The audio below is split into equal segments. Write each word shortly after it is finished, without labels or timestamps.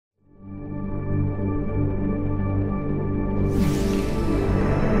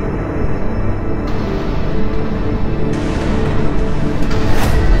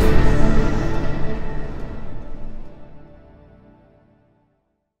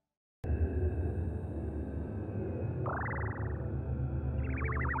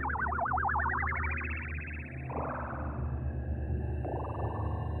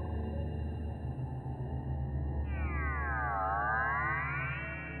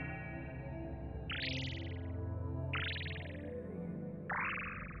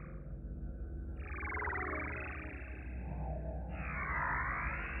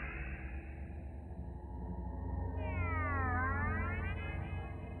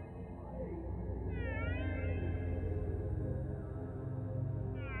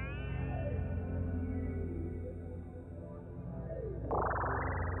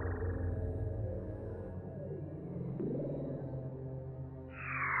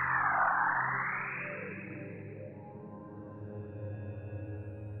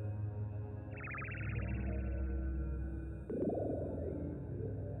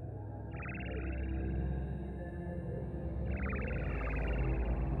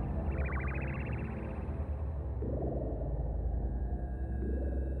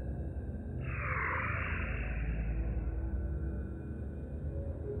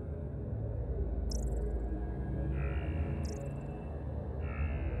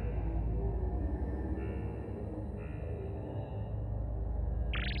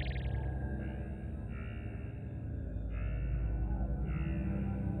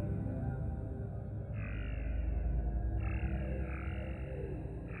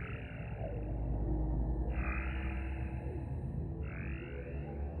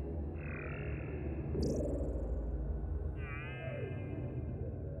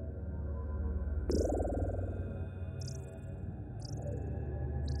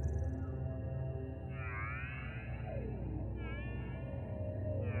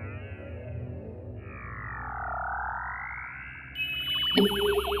Where?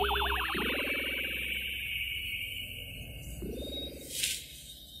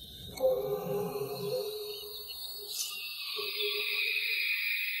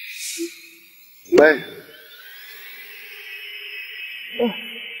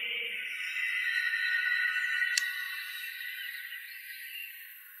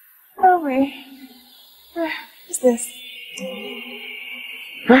 Where is this?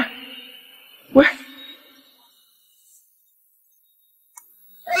 Huh? What?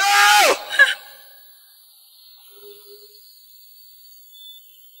 No!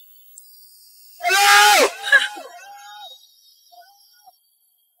 No!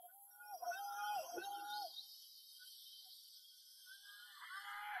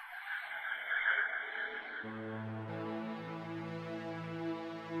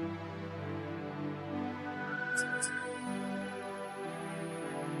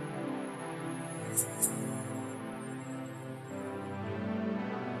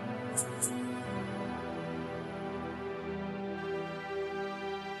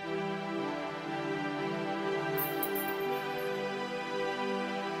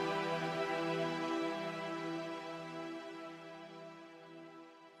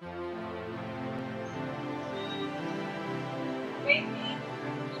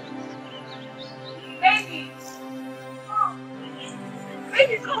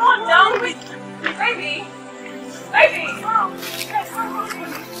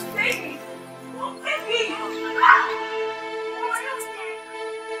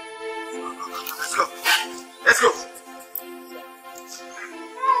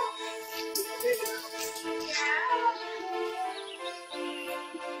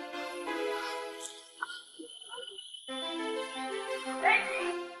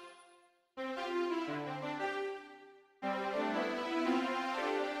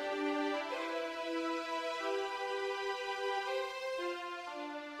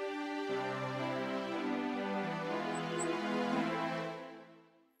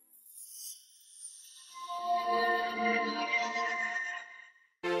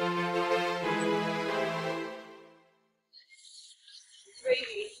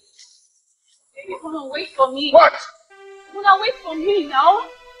 Wait for me. What? Muna, wait for me now.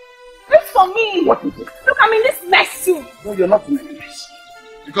 Wait for me. What is it? Look, I'm in this mess too. No, you're not in any mess.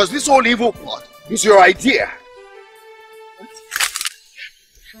 Because this whole evil plot is your idea.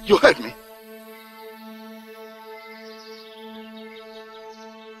 You heard me.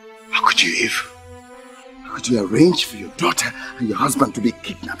 How could you, Eve? How could you arrange for your daughter and your husband to be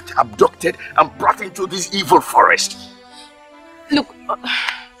kidnapped, abducted, and brought into this evil forest? Look,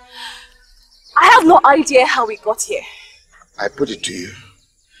 I have no idea how we got here. I put it to you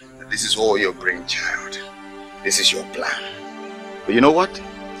that this is all your brainchild. This is your plan. But you know what?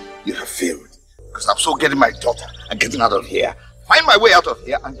 You have failed. Because I'm so getting my daughter and getting out of here. Find my way out of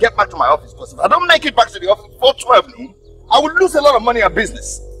here and get back to my office. Because if I don't make it back to the office before 12 noon, I will lose a lot of money and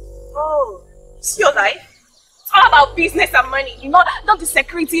business. Oh, it's your life? It's all about business and money, not the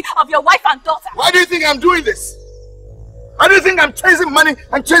security of your wife and daughter. Why do you think I'm doing this? Why do you think I'm chasing money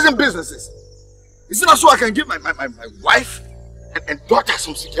and chasing businesses? Is it not so I can give my wife and daughter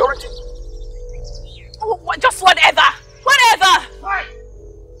some security? Oh, just whatever. Whatever. Why?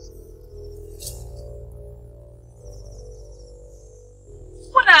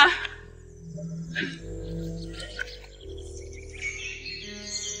 Muna.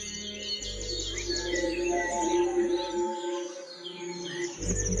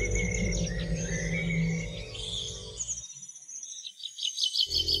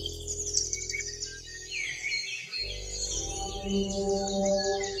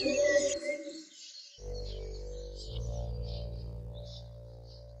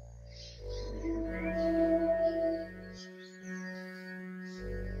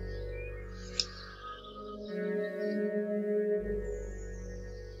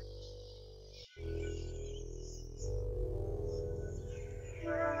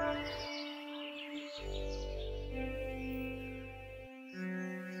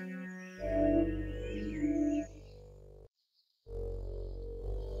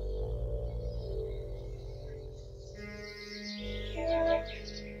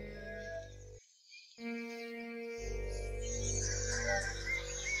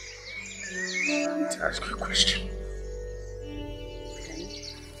 Ask you a question.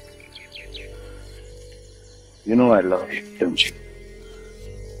 You know I love you, don't you?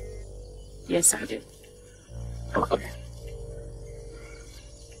 Yes, I do. Okay.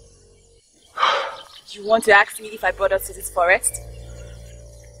 You want to ask me if I brought us to this forest?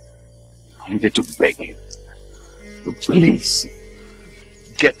 I needed to beg you to please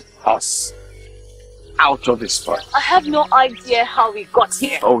get us out of this fight. I have no idea how we got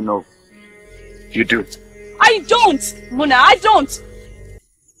here. Oh no, you do. I don't, Muna, I don't.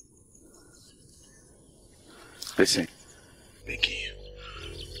 Listen, Becky,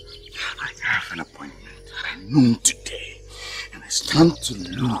 I have an appointment at noon today, and I stand to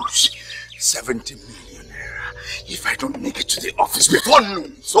lose 70 million naira if I don't make it to the office before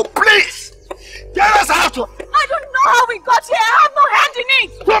noon. So please, get us out of here. I don't know how we got here. I have no hand in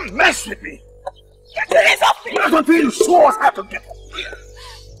it. Don't mess with me. Get your hands off me. Not until you show us how to get up here.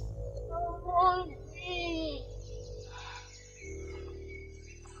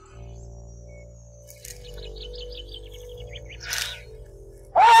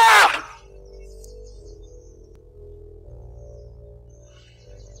 Ah!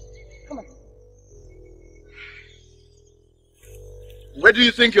 Come on. Where do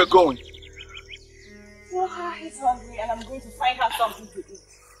you think you're going? Oh, he's hungry and I'm going to find her something to eat.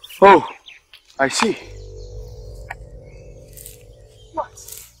 Oh, I see. What?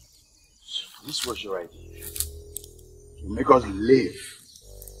 So this was your idea. To make us live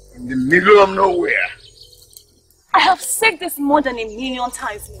in the middle of nowhere. I have said this more than 1,000,000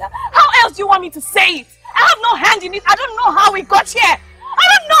 times, Mina. How else do you want me to say it? I have no hand in it. I don't know how we got here.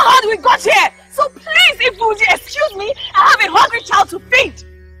 I don't know how we got here. So please, if you would excuse me, I have a hungry child to feed.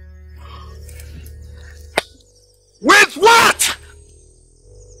 With what?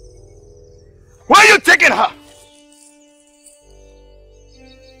 Why are you taking her?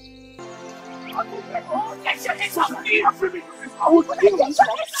 Get your hands off me. I will kill you.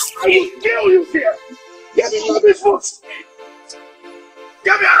 I will kill you here. Get me out of this foot.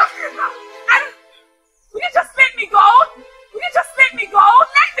 Get me out of here now. Will you just let me go? Will you just let me go?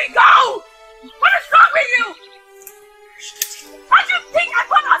 Let me go! What is wrong with you? How do you think I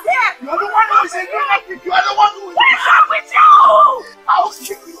got us here? You are the one who is angry. You are the one who is What is wrong with you? I will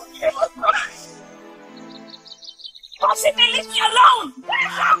kill you here. Bullshit, leave me alone! What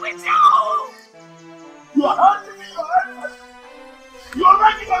is wrong with you? You are hurting me. You are hurting me. You are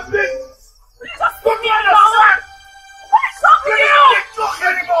making my business. Will you just leave me alone? What is wrong with you? You can't talk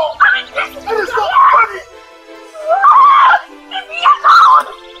anymore. I mean, this It is is not funny. Leave me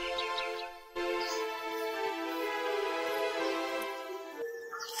alone!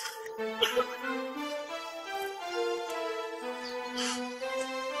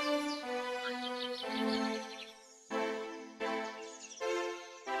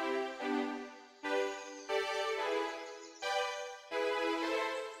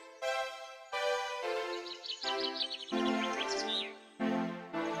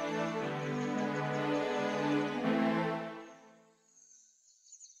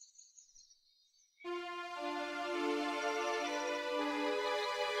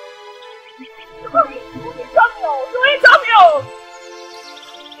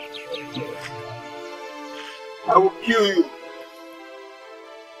 I will kill you.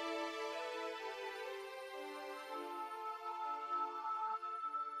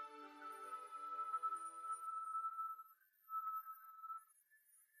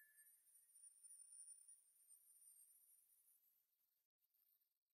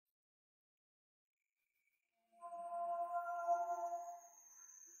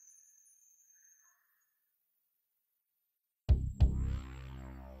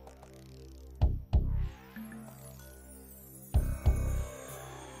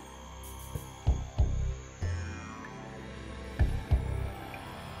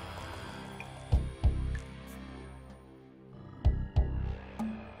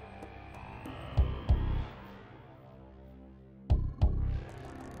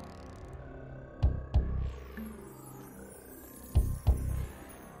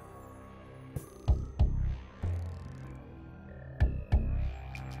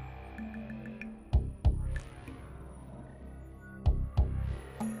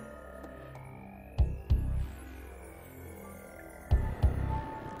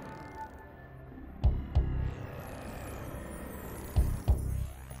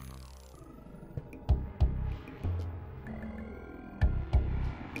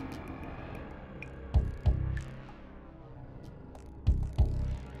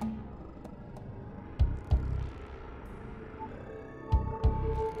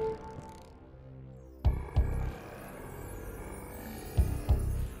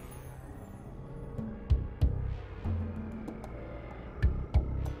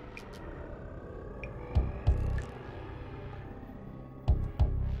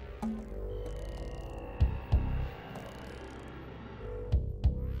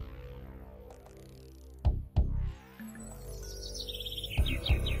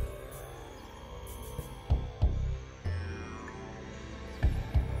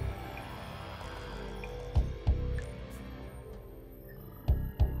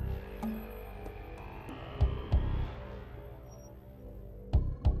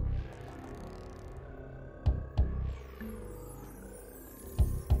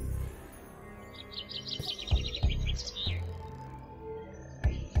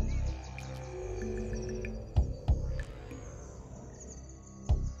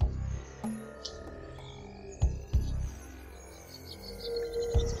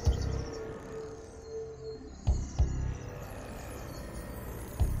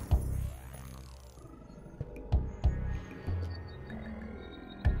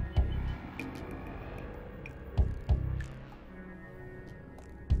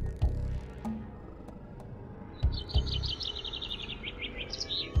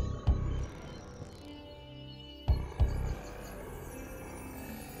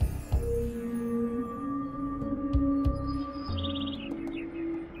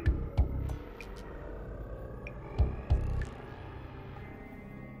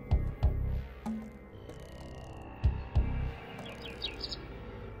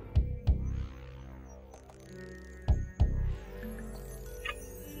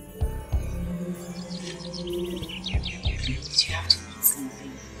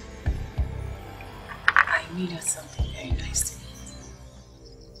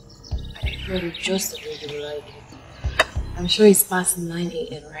 Just the way you like it. I'm sure it's past 9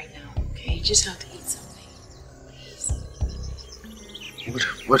 a.m. right now, okay? You just have to eat something. Please.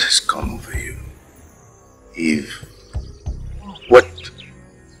 What has come over you, Eve?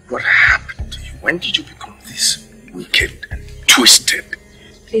 What happened to you? When did you become this wicked and twisted?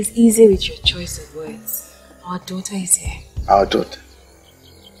 Please, easy with your choice of words. Our daughter is here. Our daughter?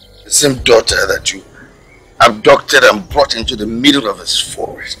 The same daughter that you abducted and brought into the middle of this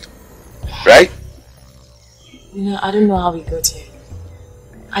forest. Right? You know, I don't know how we got here.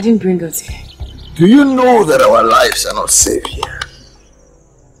 I didn't bring us here. Do you know that our lives are not safe here?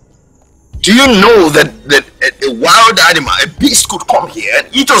 Do you know that a wild animal, a beast could come here and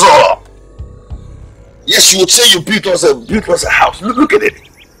eat us all up? Yes, you would say you built us a house. Look at it.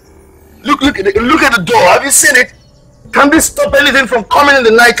 Look at it. Look at the door. Have you seen it? Can this stop anything from coming in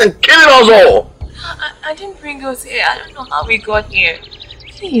the night and killing us all? I didn't bring us here. I don't know how we got here.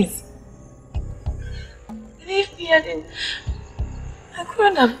 Please. Leave me, I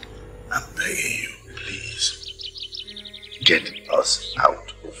couldn't have. I'm begging you, please. Get us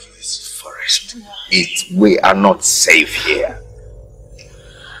out of this forest. No. We are not safe here.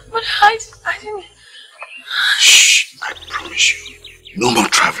 But I didn't. Shh, I promise you. No more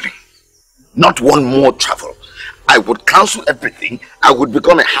traveling. Not one more travel. I would cancel everything. I would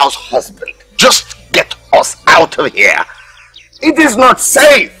become a house husband. Just get us out of here. It is not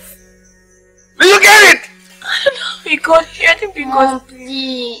safe. Do you get it? I don't know how we got here. I think because... Mom,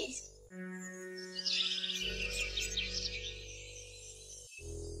 please.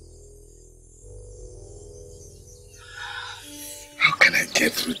 How can I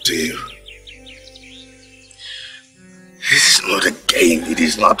get through to you? This is not a game. It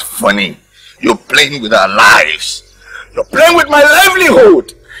is not funny. You're playing with our lives. You're playing with my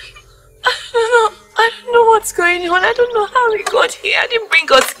livelihood. I don't know what's going on. I don't know how we got here. I didn't bring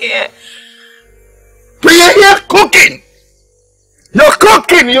us here. But you're here cooking. You're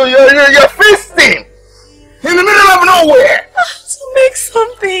cooking. You're feasting. In the middle of nowhere. So make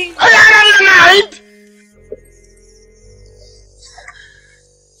something. Night.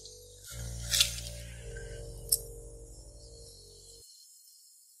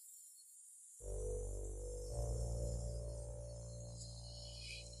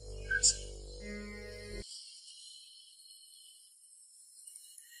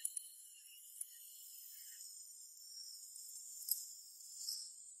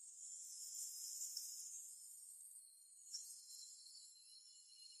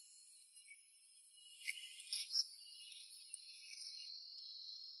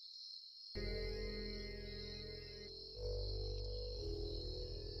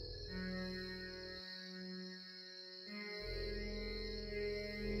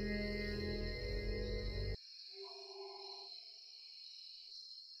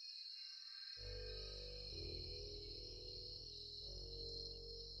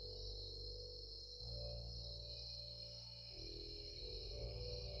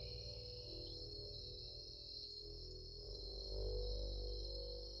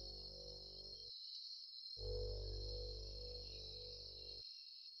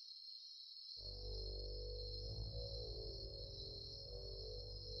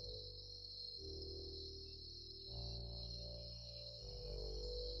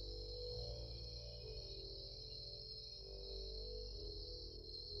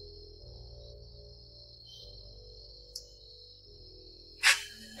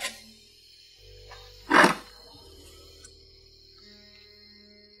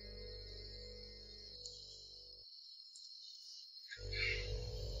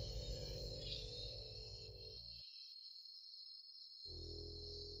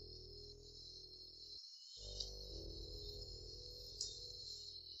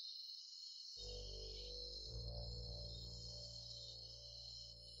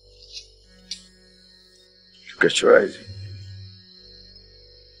 Look at your eyes.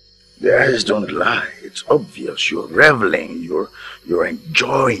 The eyes don't lie. It's obvious. You're reveling. You're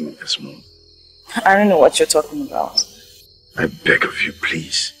enjoying this moment. I don't know what you're talking about. I beg of you,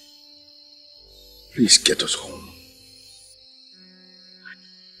 please. Please get us home.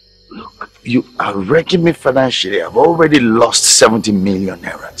 Look, you are wrecking me financially. I've already lost 70 million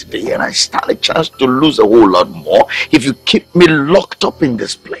naira today, and I stand a chance to lose a whole lot more if you keep me locked up in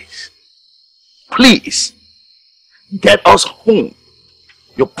this place. Please, get us home.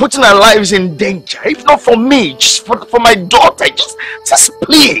 You're putting our lives in danger. If not for me, just for my daughter. Just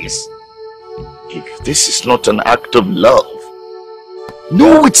please. If this is not an act of love,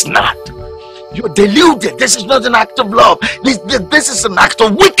 no, it's not. You're deluded. This is not an act of love. This is an act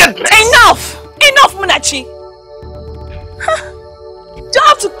of wickedness. Enough! Enough, Munachi! Do I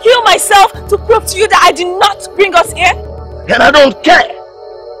have to kill myself to prove to you that I did not bring us here? And I don't care.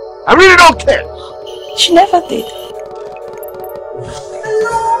 I really don't care. She never did.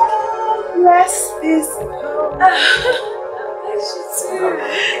 Bless this home. Bless you too.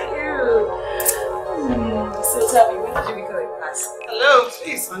 Thank you. So tell me, when did you become a pastor? Hello,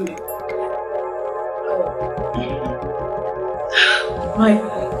 please, Sunday. My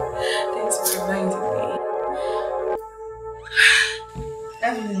God. Thanks for reminding me.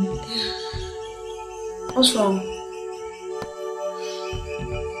 Evelyn. What's wrong?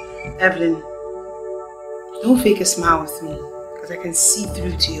 Evelyn, don't fake a smile with me, because I can see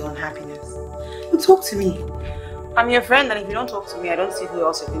through to your unhappiness. You talk to me. I'm your friend, and if you don't talk to me, I don't see who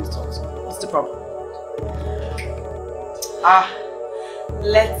else you're going to talk to. What's the problem?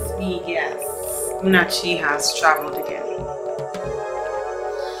 Let me guess. Munachi has traveled again.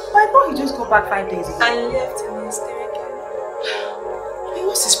 But I thought he just got back 5 days ago. I left him yesterday again. I mean,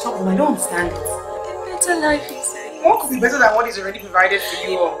 what's his problem? I don't understand it. The better life he said. What could be better than what he's already provided for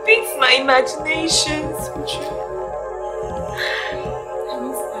you all? It beats my imaginations. I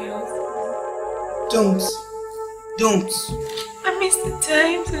miss my husband. Don't. I miss the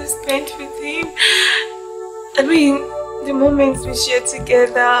times I spent with him. I mean, the moments we shared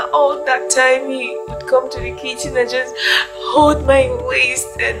together. All that time he would come to the kitchen and just hold my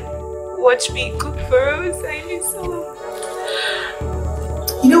waist and watch me cook for us. I miss him.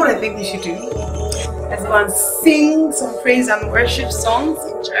 You know what I think we should do? Let's go and sing some praise and worship songs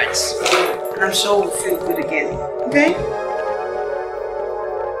in church. And I'm sure we'll feel good again. Okay?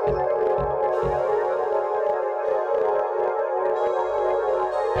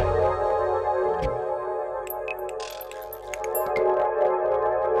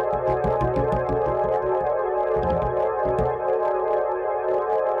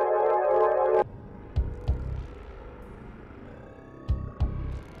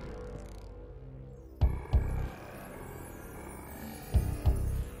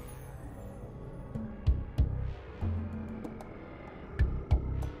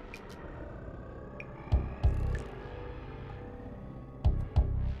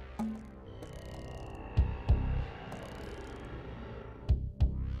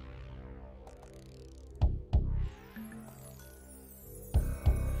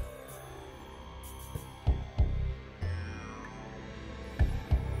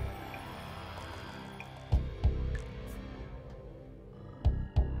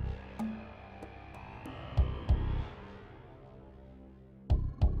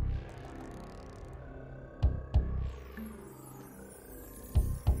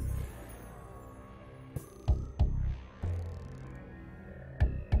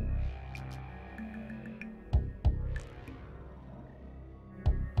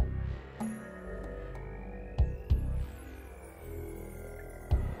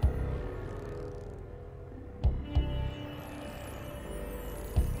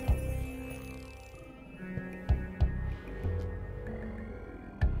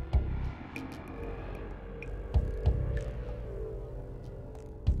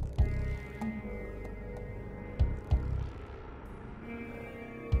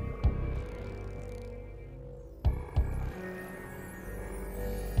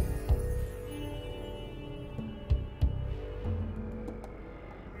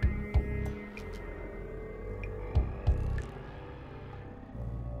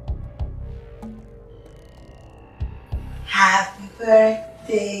 Happy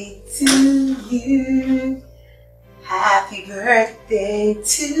birthday to you. Happy birthday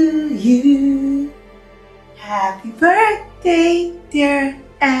to you. Happy birthday, dear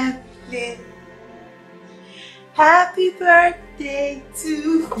Evelyn. Happy birthday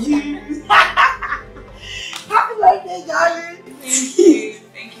to you. Happy birthday, darling. Thank you.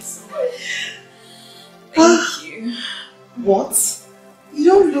 Thank you so much. Thank you. What? You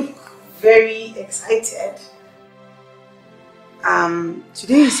don't look very excited.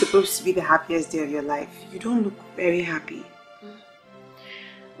 Today is supposed to be the happiest day of your life. You don't look very happy.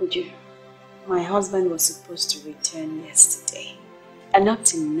 Would you? My husband was supposed to return yesterday. And up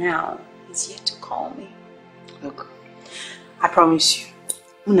till now, he's yet to call me. Look, I promise you,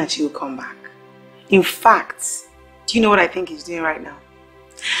 Munachi will come back. In fact, do you know what I think he's doing right now?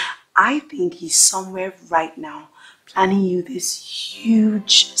 I think he's somewhere right now planning you this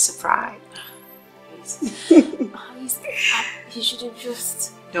huge surprise. He should have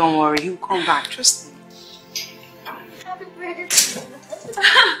just... Don't worry, he'll come back, trust me. Happy birthday.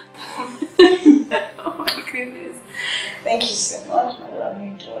 Oh my goodness. Thank you so much, my lovely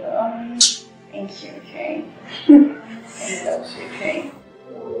daughter. Thank you, okay? I love you, okay?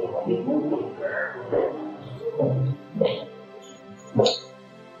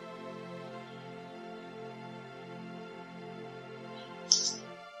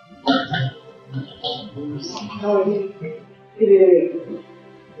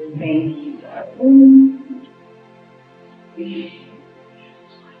 Thank you, darling.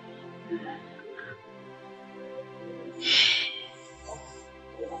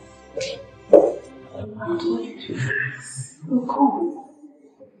 I told you to relax. You're calm.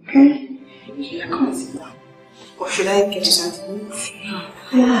 Okay? Yeah, come and sit down. Or should I get you something? No.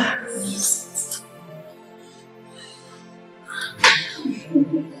 Relax.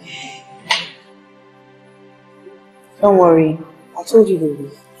 Don't worry. I told you, baby.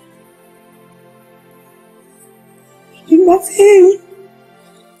 That's him.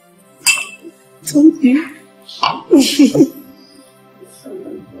 I told you.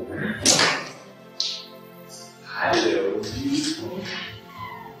 Hello, beautiful.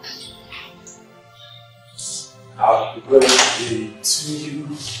 Happy birthday to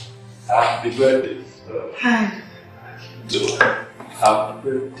you. Happy birthday. Hi. Happy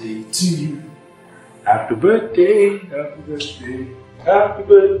birthday to you. Happy birthday. Happy birthday. Happy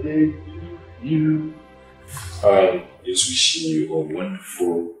birthday to you. Just wishing you a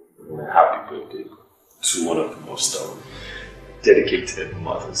wonderful, happy birthday to one of the most dedicated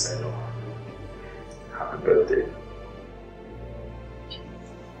mothers I know. Happy birthday.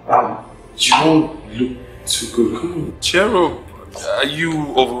 You don't look too good. Come on, cheer up. Are you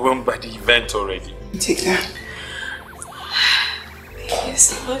overwhelmed by the event already? Take that. Thank you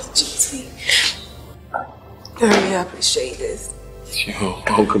so much, Jyoti. I really appreciate this. You're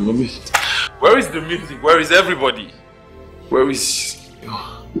welcome, mommy. Where is the music? Where is everybody? Where is...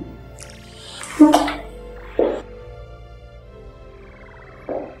 Did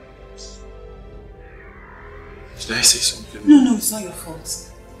I say something? No, it's not your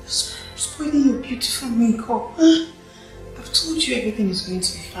fault. Spoiling your beautiful makeup. I've told you everything is going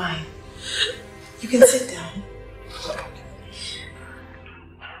to be fine. You can sit down.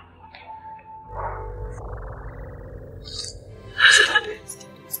 Stop it.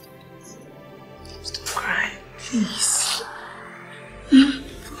 Stop crying, please.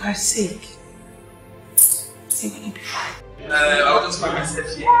 For her sake. It's going to be fine. I'll just find myself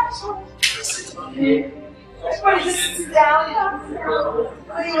here. Everybody just sit down.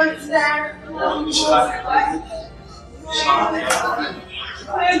 What do you want to sit down? It's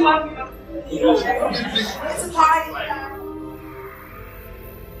a party.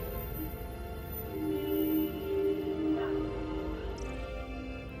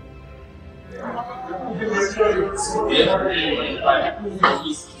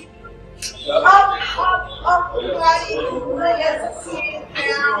 Up, right, sit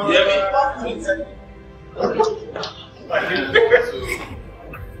down.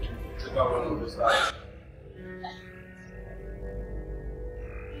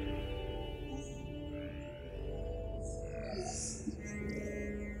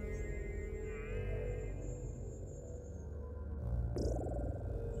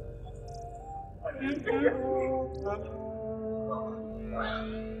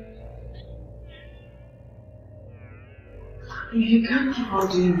 You can't keep on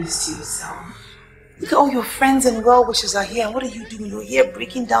doing this to yourself. Look at all your friends and well-wishers are here, and what are you doing? You're here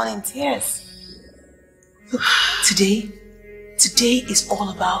breaking down in tears. Look, today is all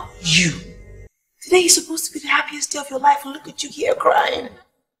about you. Today is supposed to be the happiest day of your life, and look at you here crying.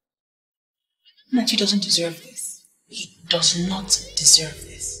 Nachi doesn't deserve this. He does not deserve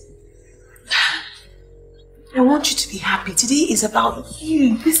this. I want you to be happy. Today is about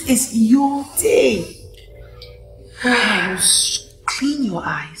you. This is your day. You clean your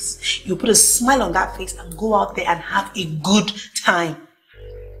eyes. You put a smile on that face and go out there and have a good time.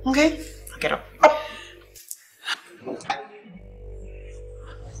 Okay? Get up. Up.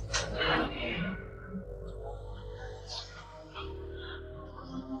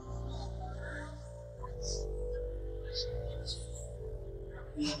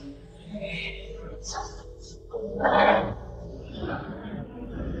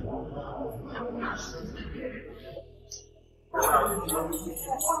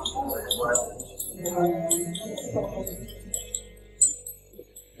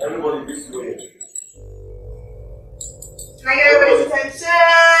 Everybody this way. Can I get everybody's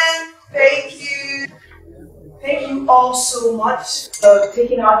attention? Thank you. Thank you all so much for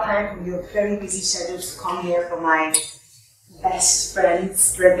taking our time from your very busy schedules to come here for my best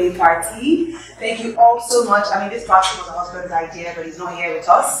friend's birthday party. Thank you all so much. I mean, this party was my husband's idea, but he's not here with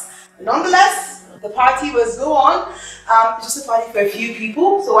us. Nonetheless, the party was go on. Just a party for a few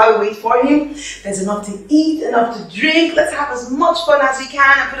people, so while we wait for him, there's enough to eat, enough to drink. Let's have as much fun as we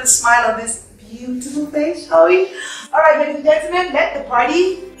can and put a smile on this beautiful face, shall we? Alright, ladies and gentlemen, let the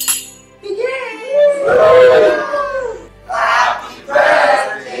party begin! Happy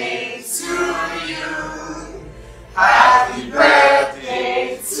birthday to you! Happy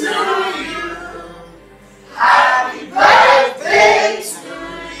birthday to you! Happy birthday to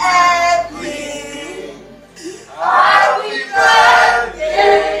Igwe! Happy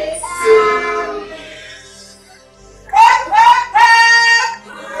birthday to you!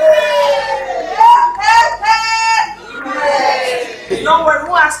 Don't worry,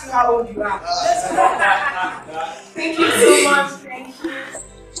 we'll ask you how old you are. Thank you so much. Thank you.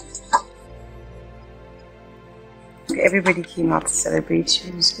 Okay, everybody came out to celebrate you.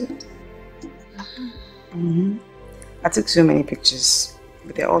 It was good. I took so many pictures,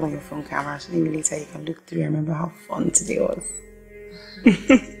 but they're all on your phone camera, so maybe later you can look through and remember how fun today was.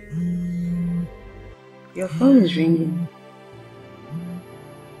 Your phone is ringing.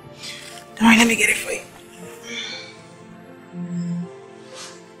 Don't worry, let me get it for you.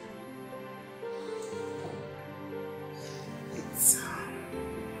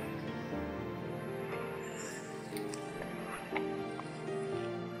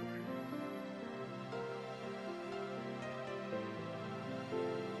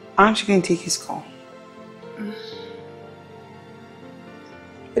 Aren't you going to take his call?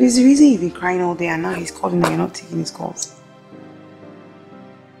 But it's the reason you've been crying all day and now he's calling and you're not taking his calls.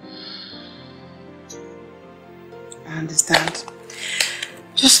 I understand.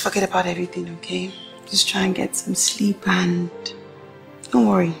 Just forget about everything, okay? Just try and get some sleep and don't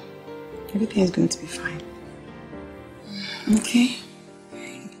worry. Everything is going to be fine. Okay?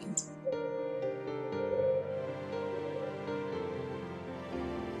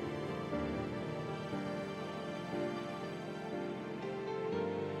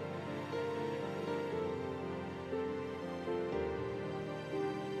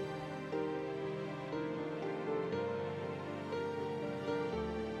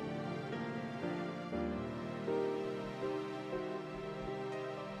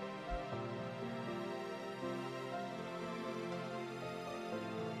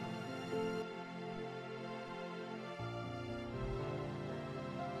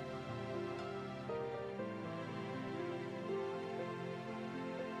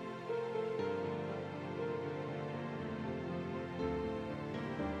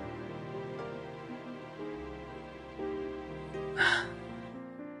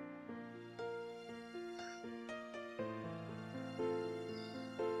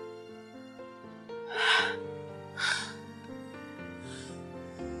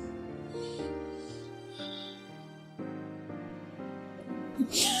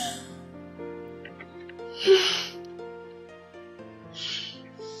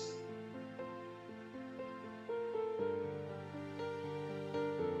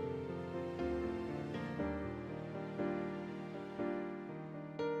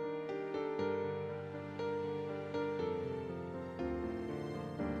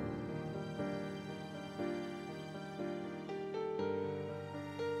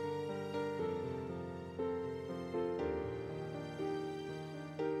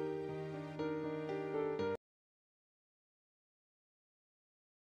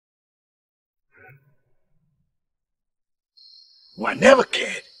 I never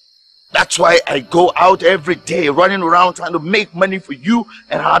cared. That's why I go out every day running around trying to make money for you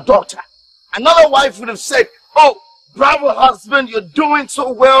and our daughter. Another wife would have said, oh, bravo husband, you're doing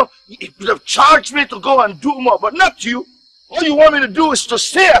so well. You would have charged me to go and do more, but not you. All you want me to do is to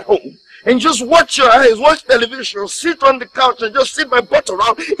stay at home and just watch your eyes, watch television, sit on the couch and just sit my butt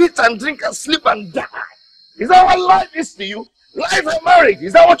around, eat and drink and sleep and die. Is that what life is to you? Life and marriage,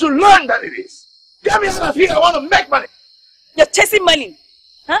 is that what you learned that it is? Get me out of here, I want to make money. You're chasing money,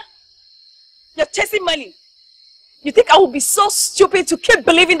 huh? You're chasing money. You think I would be so stupid to keep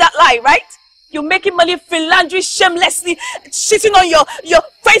believing that lie, right? You're making money philandering shamelessly, cheating on your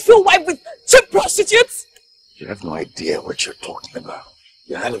faithful wife with cheap prostitutes? You have no idea what you're talking about.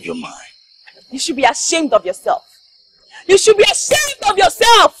 You're out of your mind. You should be ashamed of yourself. You should be ashamed of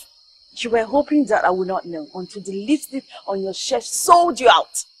yourself! You were hoping that I would not know until the lipstick on your shirt sold you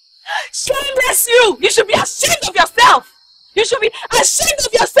out. Shameless you! You should be ashamed of yourself! You should be ashamed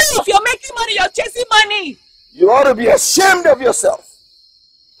of yourself! You're making money, you're chasing money! You ought to be ashamed of yourself.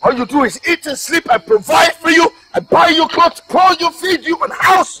 All you do is eat and sleep. I provide for you. I buy you clothes, clothe you, feed you, and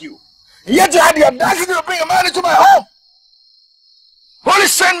house you. And yet you had the audacity to bring a man into my home. Holy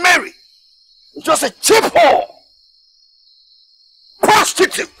Saint Mary. You're just a cheap whore.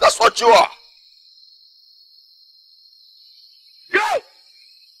 Prostitute. That's what you are. Go!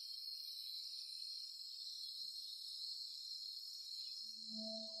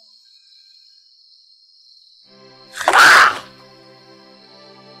 Ah!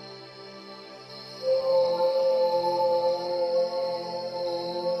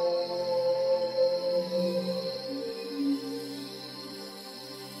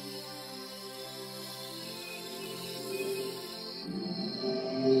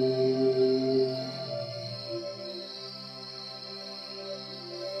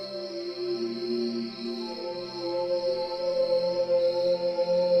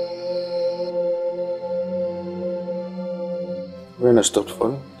 When I stopped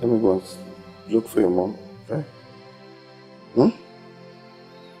falling, let me go and look for your mom, okay? Will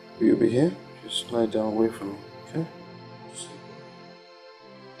you be here? Just lie down away from me, okay?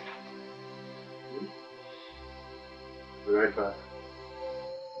 Be right back.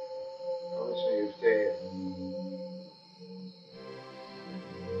 Promise me you stay here.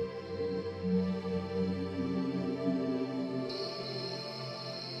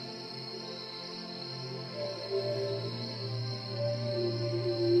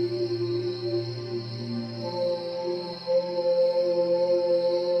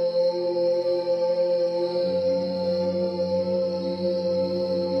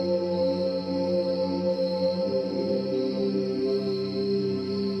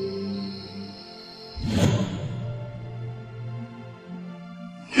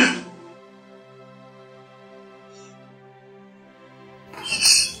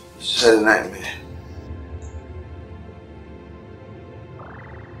 Just had a nightmare.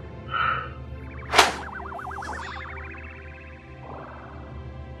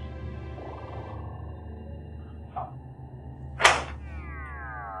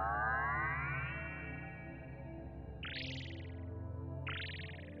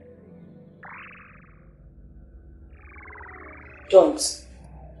 Don't.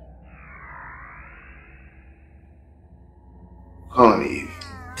 Call me Eve.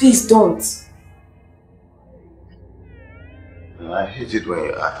 Please don't. I hate it when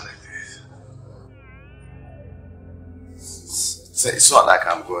you act like this. It's not like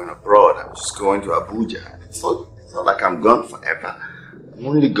I'm going abroad. I'm just going to Abuja. It's not like I'm gone forever. I'm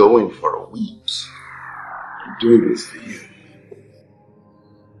only going for a week. I'm doing this for you.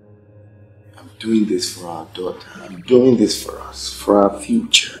 I'm doing this for our daughter. I'm doing this for us, for our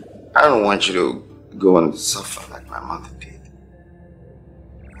future. I don't want you to go and suffer like my mother did.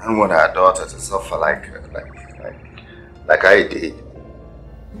 I don't want our daughter to suffer like I did.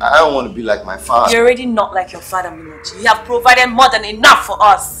 I don't want to be like my father. You're already not like your father, Minoji. You have provided more than enough for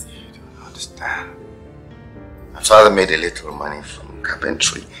us. You don't understand. My father made a little money from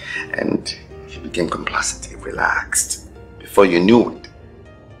carpentry and he became complacent, he relaxed. Before you knew it,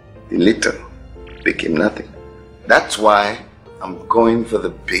 the little became nothing. That's why I'm going for the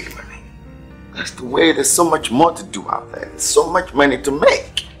big money. That's the way. There's so much more to do out there. There's so much money to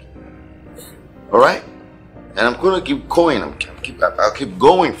make. Alright? And I'm going to keep going. I'll keep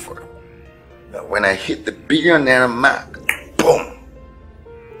going for it. But when I hit the billionaire mark, boom,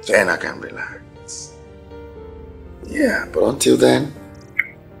 then I can relax. Yeah, but until then,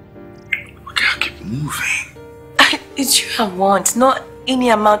 we gotta keep moving. It's you I want, not any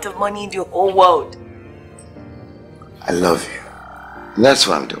amount of money in the whole world. I love you. And that's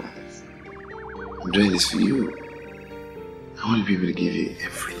why I'm doing this. I'm doing this for you. I want to be able to give you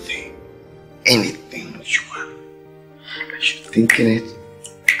everything. Anything you want. As you're thinking it,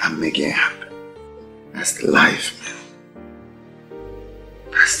 I'm making it happen. That's the life, man.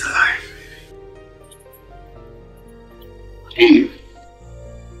 That's the life, baby. Eve.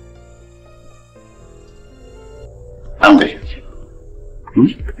 I'm there.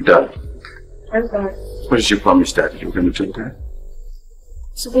 Dad. I'm sorry. What did you promise Dad you were going to do, Dad?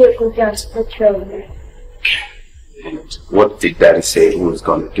 To be a good dad, to take care of you. And what did Daddy say he was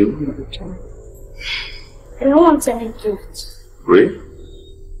going to do? I don't want any gift. Really?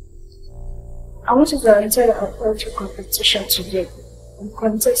 I want you to enter the poetry competition today and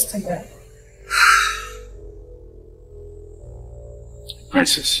contest in that.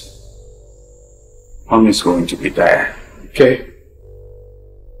 Princess, Mom is going to be there, okay?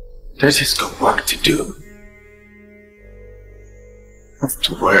 There's just got work to do. I have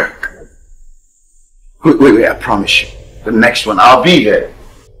to work. Wait, I promise you. The next one, I'll be there.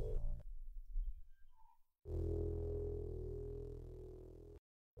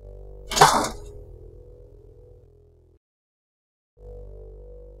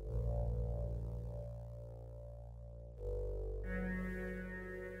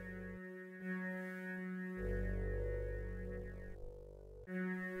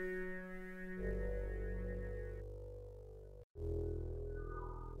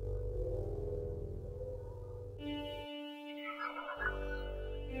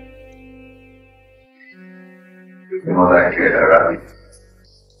 You know that kid, right?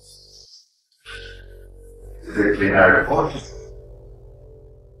 Is it a clean report?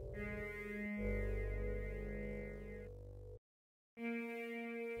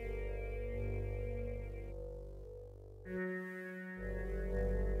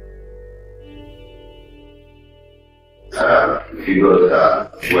 He goes,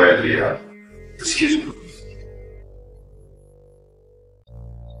 where the, excuse me.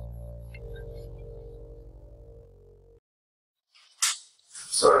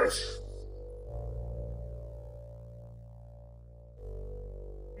 Sorry.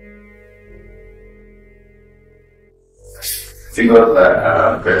 He got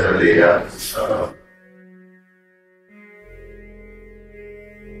that, better later, sorry.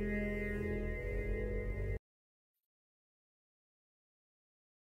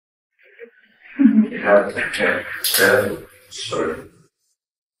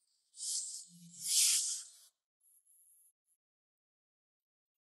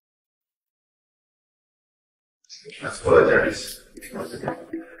 I apologize.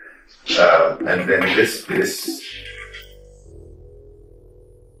 And then this.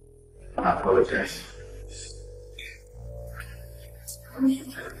 I apologize.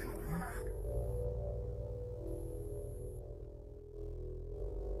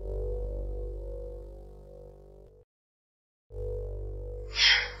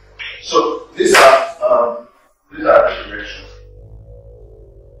 So these are directions.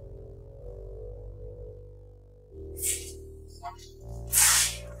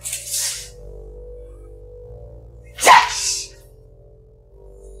 Yes!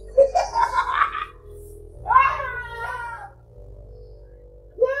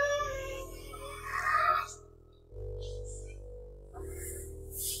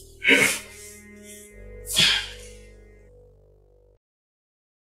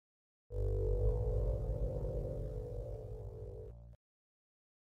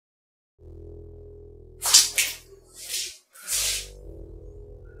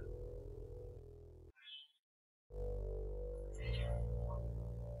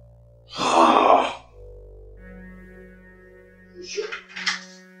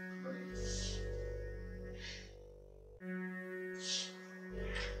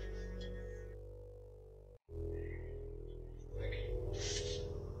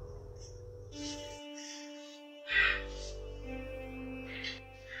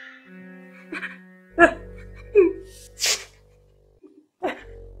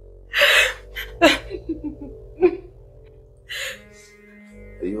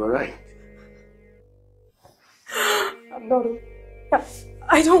 Are you alright? I'm not.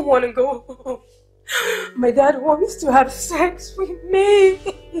 I don't want to go home. My dad wants to have sex with me.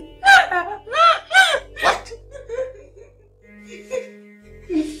 What?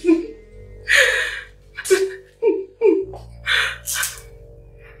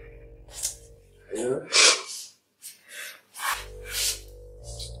 Are you alright?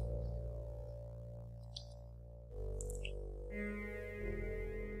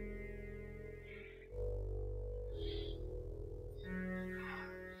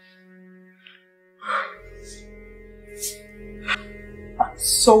 I'm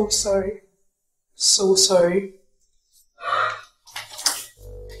so sorry. So sorry.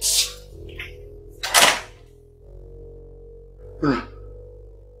 What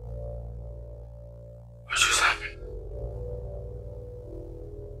just happened?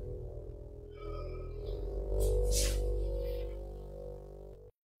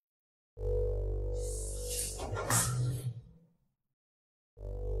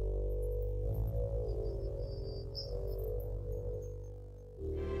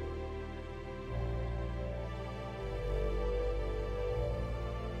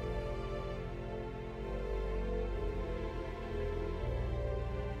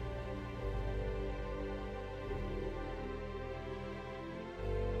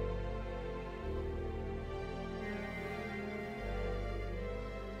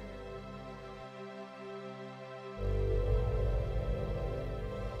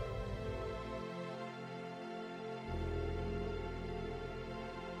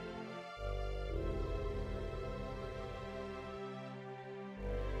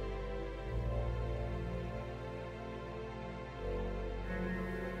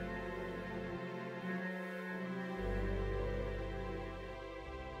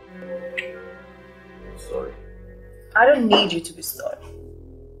 I don't need you to be stuck.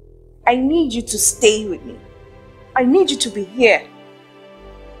 I need you to stay with me. I need you to be here.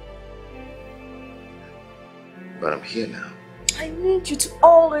 But I'm here now. I need you to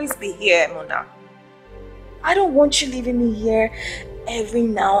always be here, Mona. I don't want you leaving me here every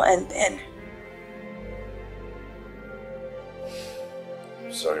now and then.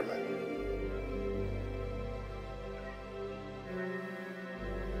 I'm sorry, man.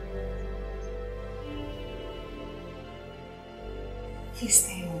 Please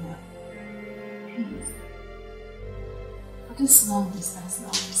stay, Mona. Please. But this long distance now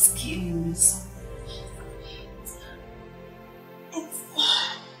is killing me so much. It's...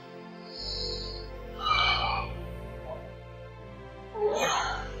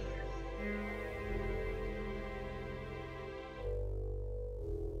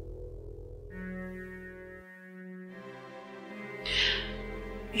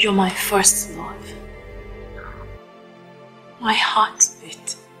 You're my first love. My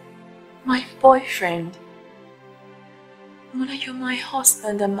heartbeat. My boyfriend. Mona, you're my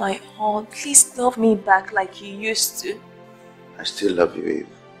husband and my all. Please love me back like you used to. I still love you, Eve.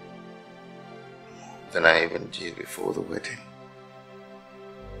 More than I even did before the wedding.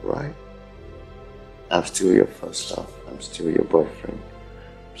 Right? I'm still your first love. I'm still your boyfriend.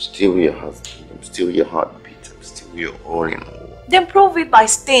 I'm still your husband. I'm still your heartbeat. I'm still your all in all. Then prove it by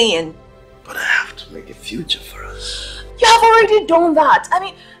staying. But I have to make a future for us. You have already done that. I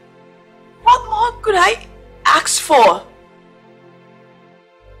mean, what more could I ask for?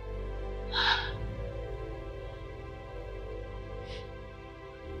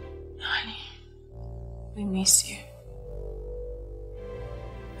 Honey, we miss you.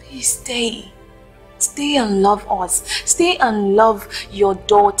 Please stay. Stay and love us. Stay and love your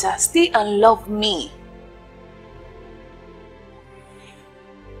daughter. Stay and love me.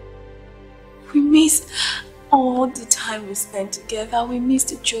 We miss all the time we spent together. We miss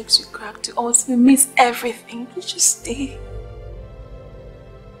the jokes you cracked to us. We miss everything. Please just stay.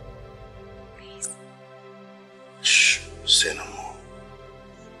 Please. Shh, say no more.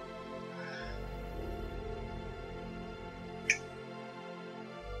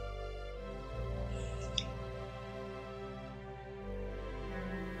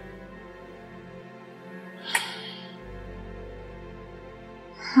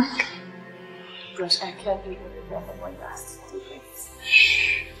 Gosh, I can't believe it happened like that.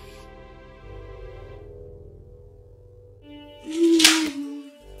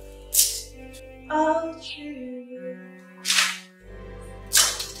 I'll choose.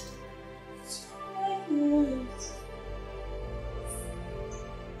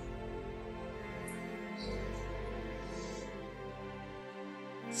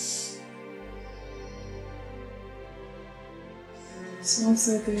 Smells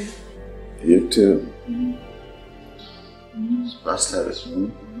so good. You too. Smells like this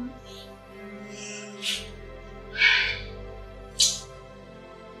one.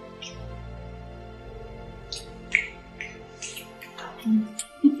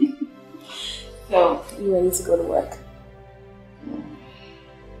 So, you ready to go to work?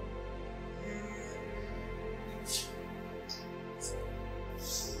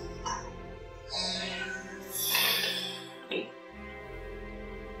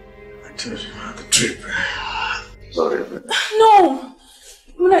 I told you about the trip. Sorry, but... No!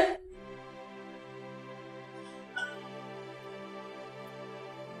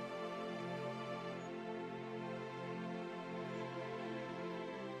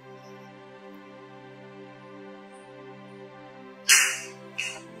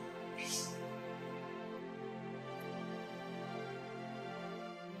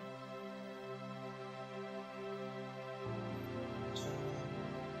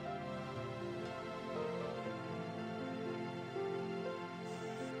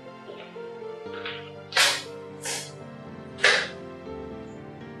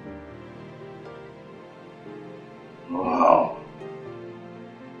 Wow.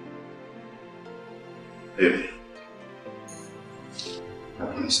 Baby. My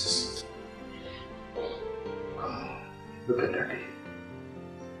princess. Come on. Look at Daddy.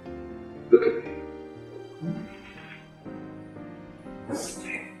 Look at me.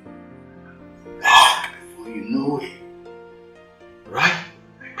 Before you know it. Right?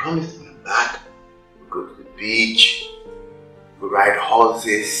 I promise you back. We'll go to the beach. We'll ride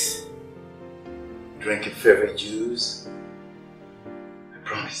horses. Drink your favorite juice. I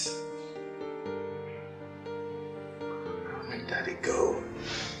promise. I'll make Daddy go.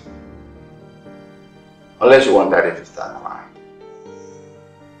 Unless you want Daddy to start crying.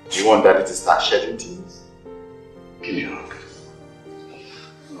 You want Daddy to start shedding tears? Give me a hug.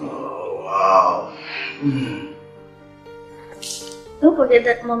 Oh, wow. Don't forget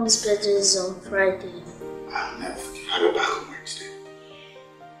that mommy's birthday is on Friday. I'll never forget. I'll be back on Wednesday.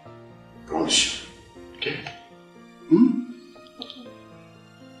 Promise you. Okay? Okay.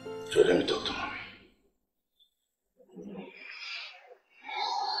 So let me talk to mommy.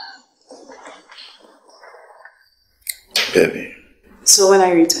 Baby. So when are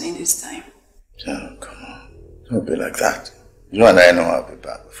you returning this time? Oh, come on. Don't be like that. You and I know I'll be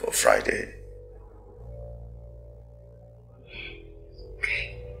back before Friday.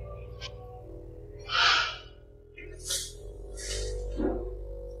 Okay.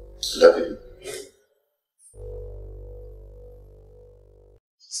 Love you.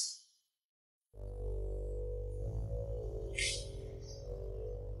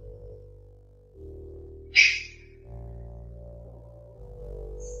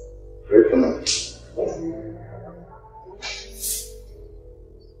 Pray for me.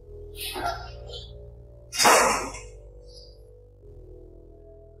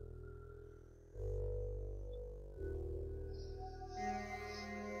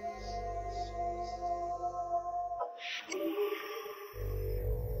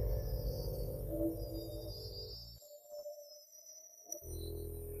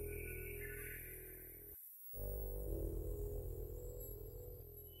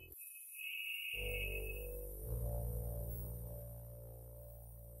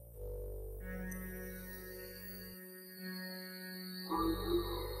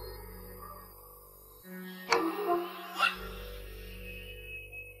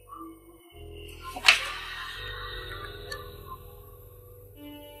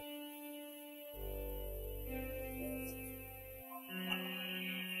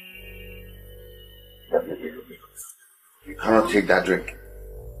 You cannot take that drink.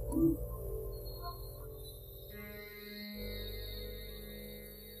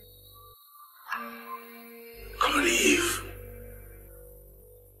 Come on, leave.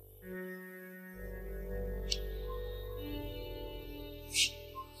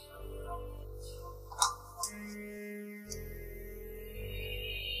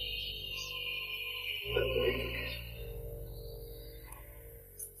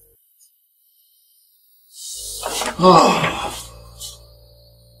 Oh.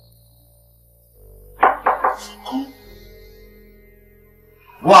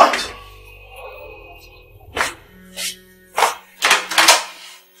 What?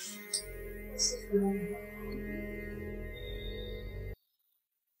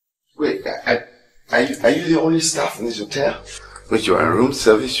 Wait, are you the only staff in this hotel? Wait, you are in room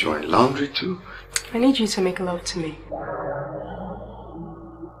service, you are in laundry too? I need you to make love to me.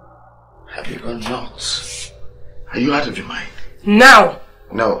 Have you gone nuts? Are you out of your mind? Now!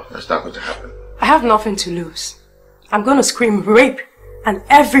 No, that's not going to happen. I have nothing to lose. I'm going to scream rape, and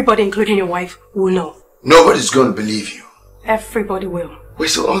everybody, including your wife, will know. Nobody's going to believe you. Everybody will. Wait,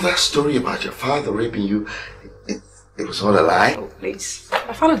 so all that story about your father raping you, it was all a lie? Oh, please.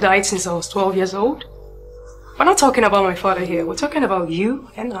 My father died since I was 12 years old. We're not talking about my father here. We're talking about you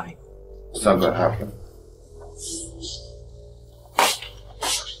and I. It's not going to happen.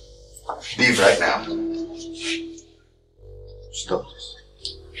 Leave right now. Stop this.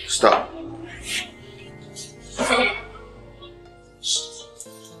 Stop.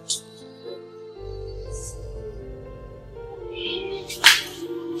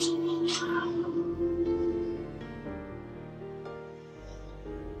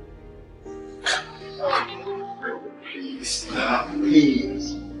 Please, now,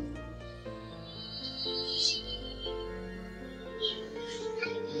 please.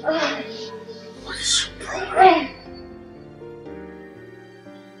 What is your problem?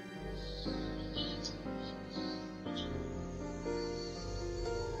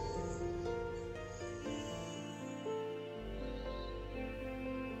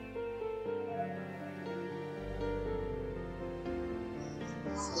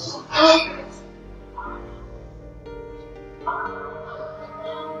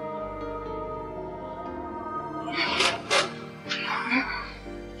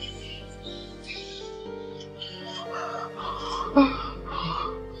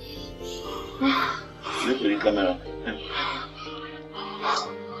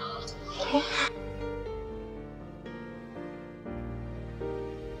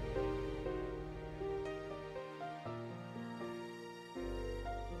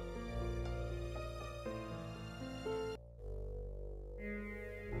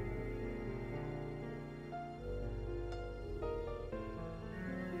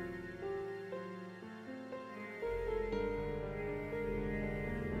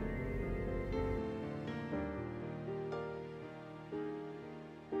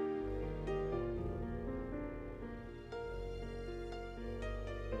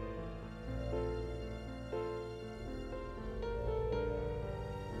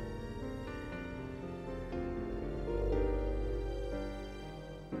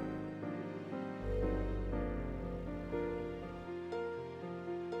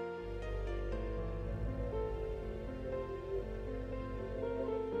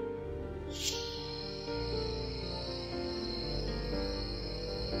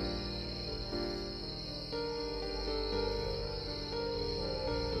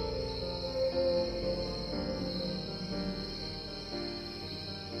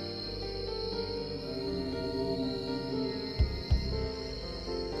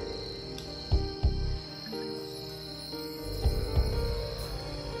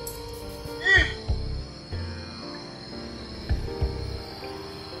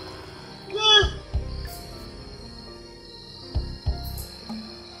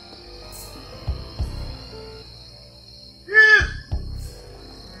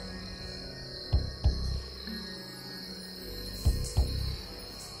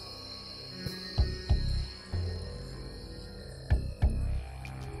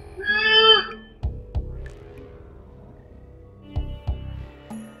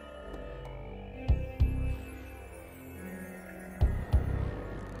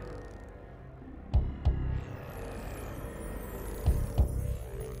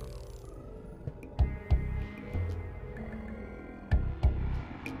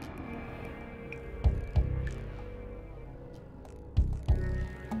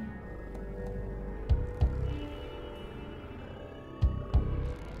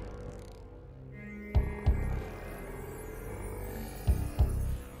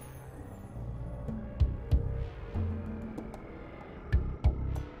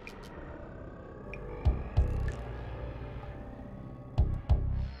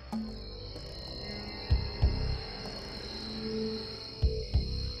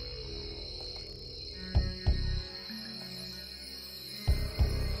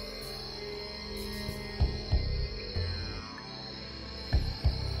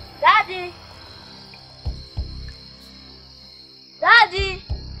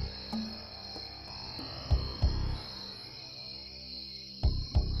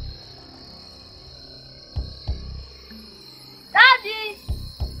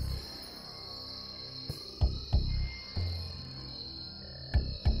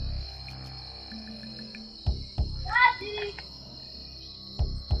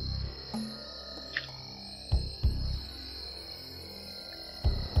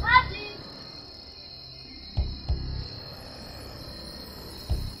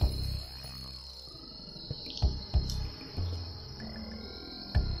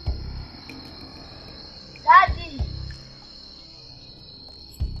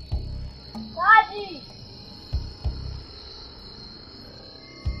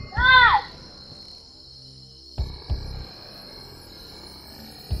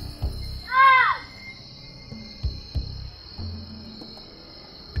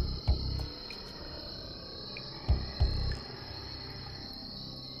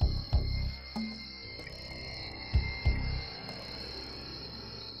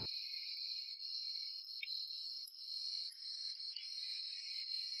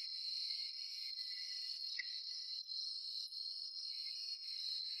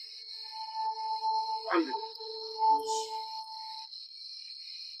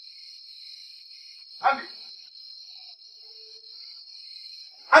 Andy!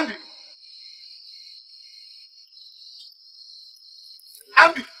 Andy!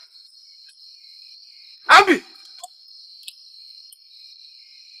 Andy! Andy!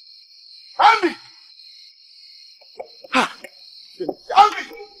 Andy! Ah. Andy!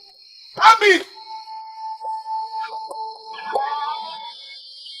 Andy!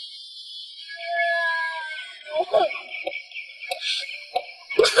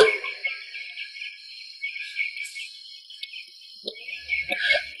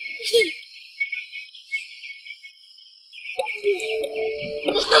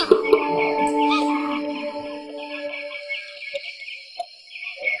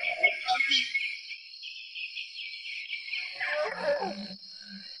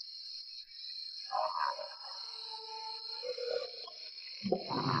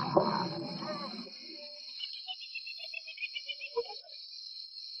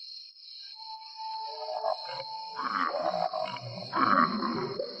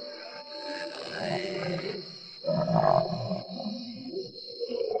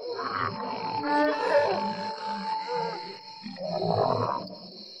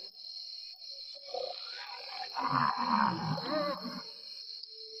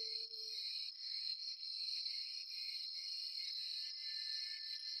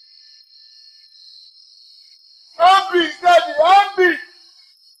 Happy, Daddy, happy!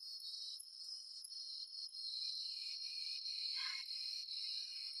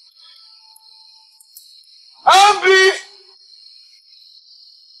 Happy!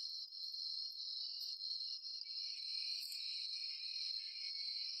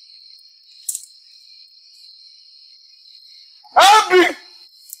 Happy!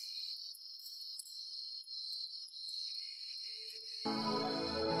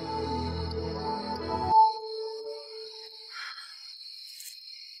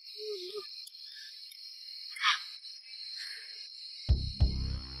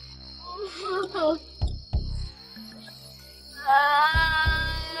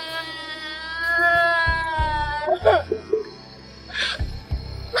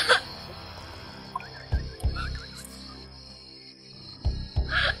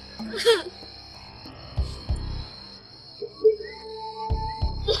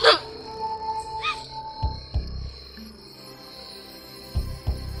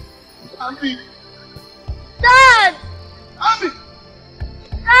 Happy! Dad! Happy!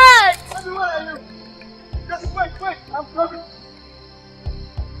 Dad! Happy, where are you? Just wait, I'm coming.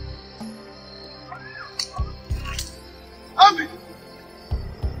 Happy!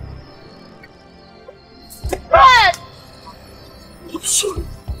 Dad! I'm sorry.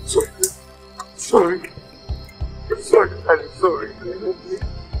 Sorry. I'm sorry. I'm sorry.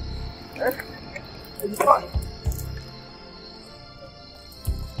 I'm fine.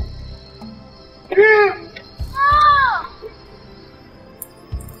 Kim! Ah!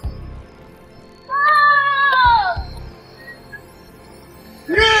 Ah!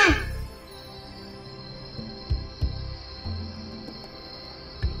 Kim!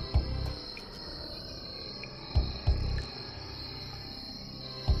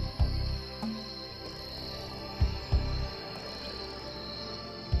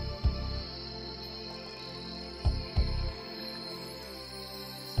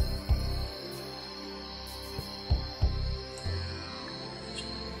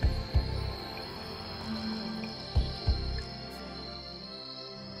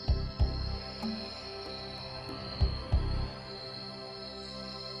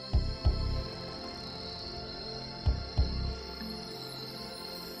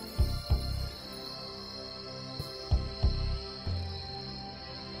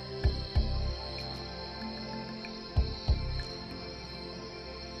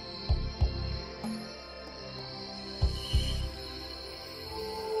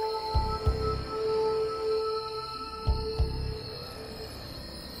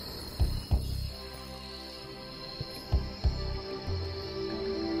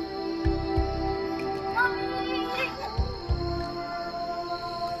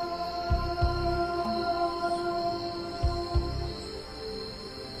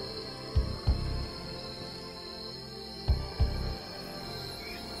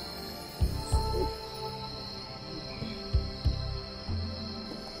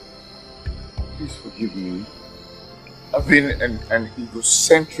 Please forgive me. I've been an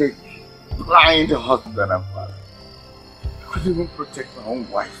egocentric, blind husband and father. I couldn't even protect my own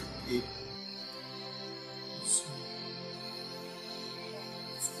wife.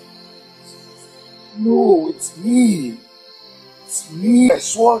 No, it's me. It's me. I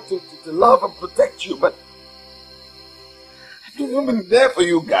swore to love and protect you, but I've never been there for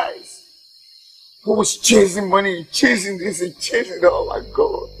you guys. I was chasing money and chasing this and chasing that. Oh my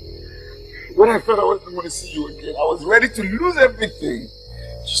God. When I felt I wasn't going to see you again, I was ready to lose everything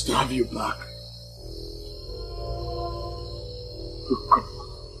just to have you back. Oh, God.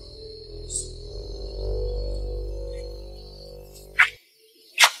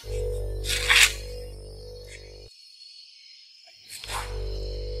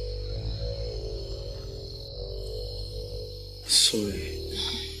 Sorry.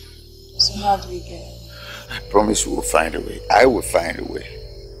 So how do we get out? I promise we will find a way. I will find a way.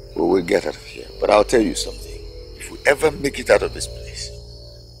 We will get out of here. But I'll tell you something. If we ever make it out of this place,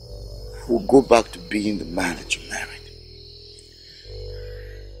 we'll go back to being the man that you married.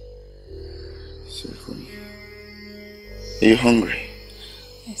 So, are you hungry?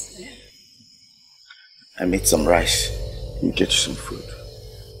 Yes, sir. I made some rice. Let me get you some food.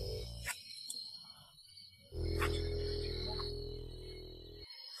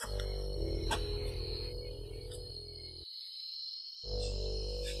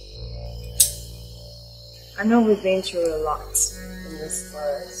 I know we've been through a lot in this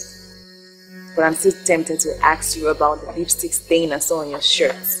forest, but I'm still tempted to ask you about the lipstick stain I saw on your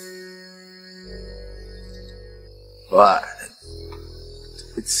shirt. But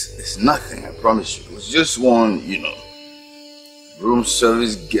it's nothing, I promise you. It was just one, room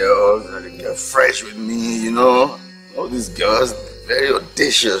service girl that get fresh with me, All these girls, very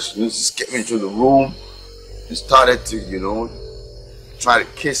audacious, just came into the room and started to, try to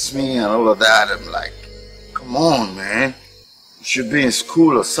kiss me and all of that. I'm like, come on, man. You should be in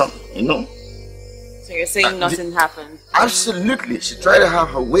school or something, So you're saying nothing happened? Absolutely. She tried to have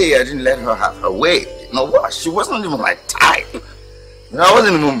her way. I didn't let her have her way. You know what? She wasn't even my type. I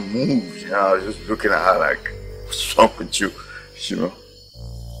wasn't even moved. I was just looking at her like, what's wrong with you?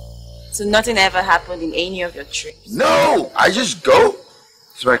 So nothing ever happened in any of your trips? No! I just go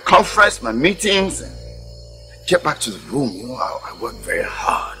to my conference, my meetings, and I get back to the room. I work very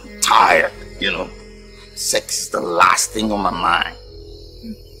hard. I'm tired, Sex is the last thing on my mind.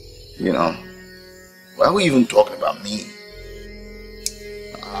 Why are we even talking about me?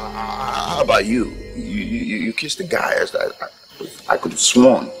 How about you? You kissed the guy. I could have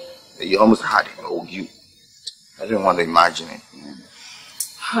sworn that you almost had him. Oh, you. I didn't want to imagine it.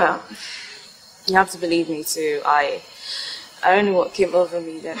 Well, you have to believe me too. I don't know what came over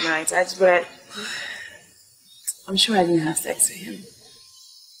me that night. I'm sure I didn't have sex with him.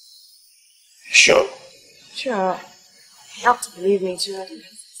 Sure. Sure. You have to believe me too.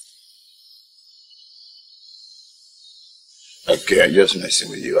 Okay, I'm just messing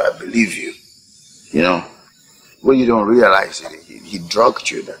with you. I believe you. What you don't realize is he drugged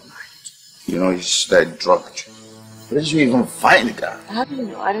you that night. He started drugged you. Where did you even find the guy? How do you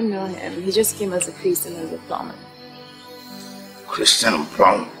know? I don't know him. He just came as a Christian and as a plumber. Christian and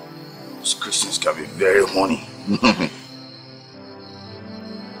plumber? Those Christians can be very horny.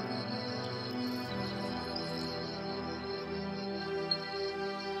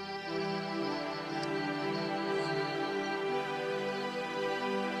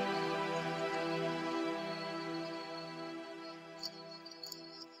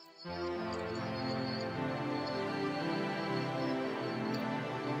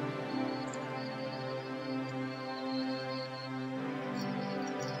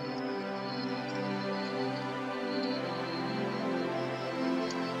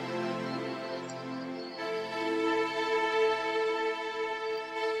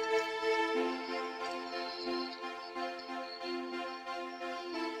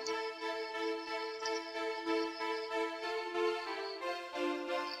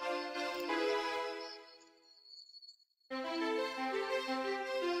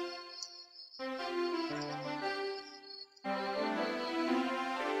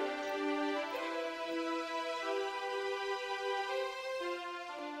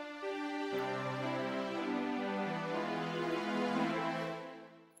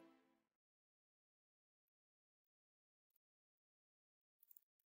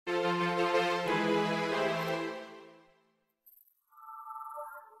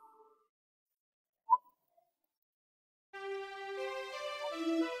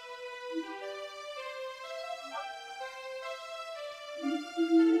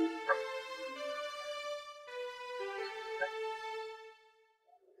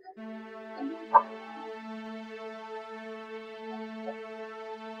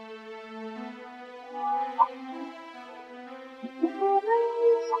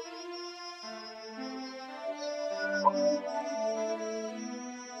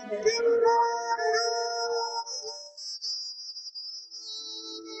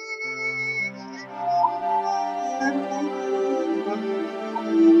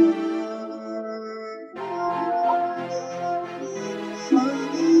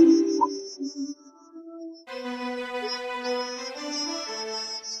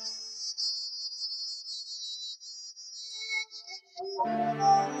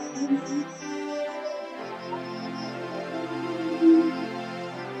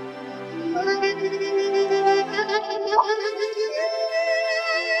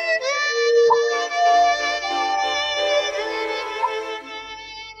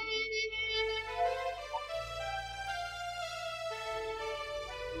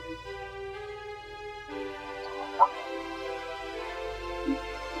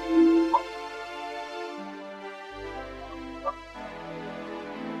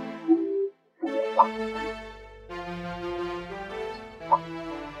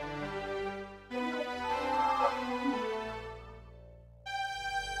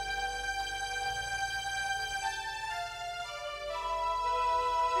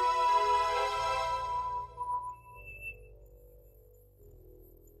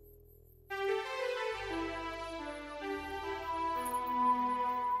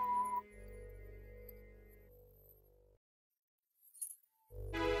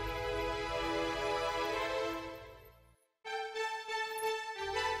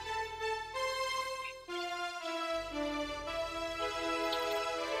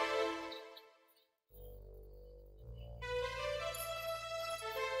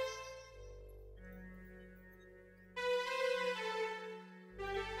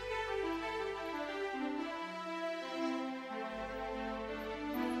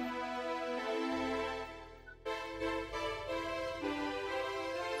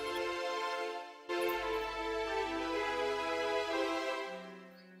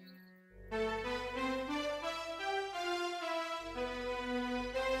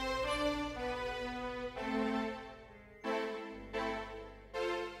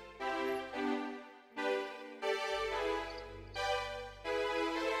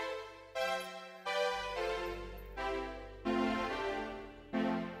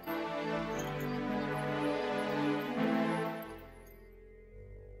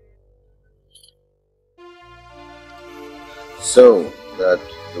 So, that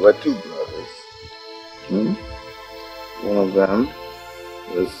there were two brothers. One of them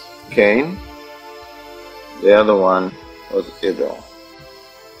was Cain. The other one was Abel.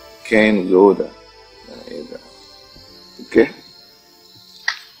 Cain is older than Abel. Okay?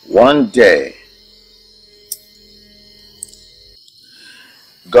 One day,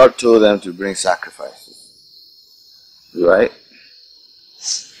 God told them to bring sacrifices. Right?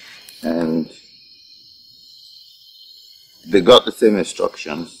 And they got the same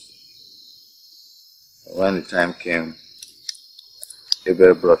instructions. When the time came,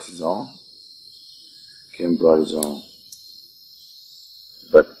 Abel brought his own. Cain brought his own.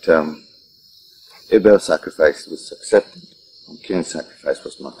 But Abel's sacrifice was accepted, and Cain's sacrifice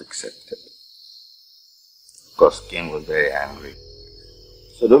was not accepted. Of course, Cain was very angry.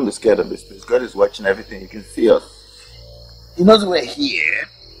 So don't be scared of this place. God is watching everything. He can see us. He knows we're here.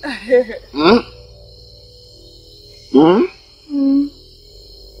 Are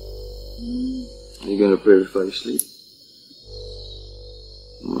you going to pray before you sleep?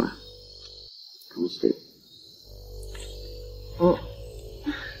 Alright. Come sleep.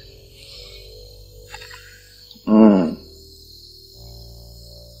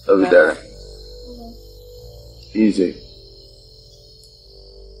 Love you, Dad. Easy.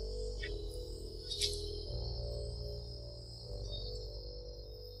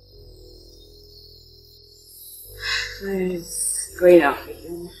 It's great outfit.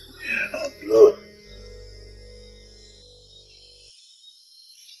 Yeah, oh, blood.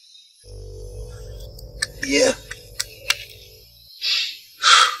 Yeah.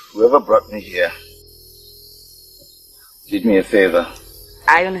 Whoever brought me here did me a favor.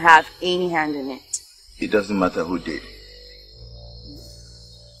 I don't have any hand in it. It doesn't matter who did.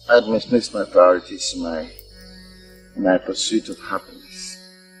 I'd misplaced my priorities in my pursuit of happiness.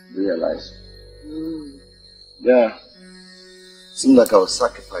 Realize. Yeah. Seemed like I was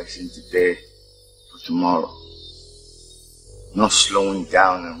sacrificing today for tomorrow. Not slowing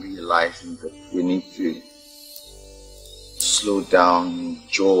down and realizing that we need to slow down,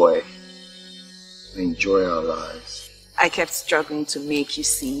 enjoy our lives. I kept struggling to make you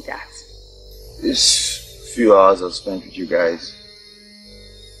see that. This few hours I've spent with you guys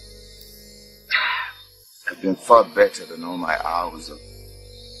have been far better than all my hours of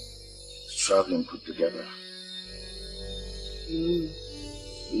traveling put together.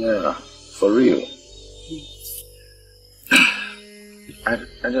 Yeah, for real. I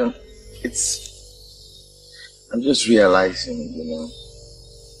don't, I'm just realizing,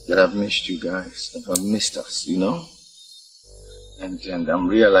 that I've missed you guys, that I've missed us, And I'm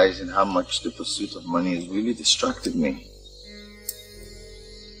realizing how much the pursuit of money has really distracted me.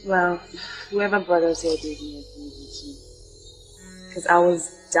 Well, whoever brought us here gave me a good routine. Because I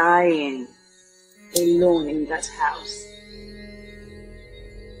was dying alone in that house.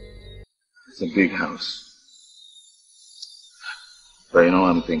 It's a big house. But you know what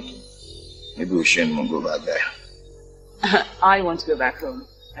I'm thinking? Maybe we shouldn't go back there. I want to go back home.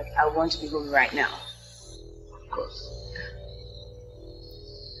 Like, I want to be home right now. Of course.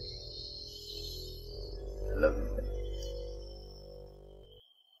 I love you.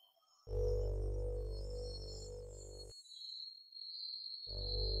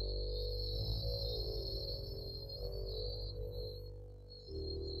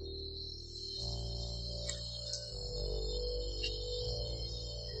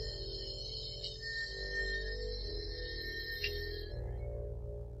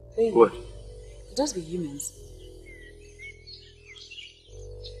 Baby, What? those be humans.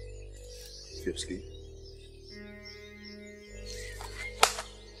 Fipski.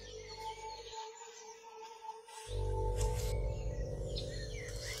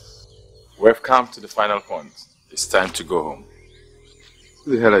 We've come to the final point. It's time to go home.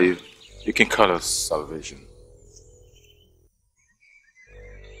 Who the hell are you? You can call us Salvation.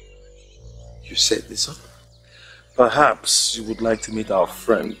 You set this up? Perhaps you would like to meet our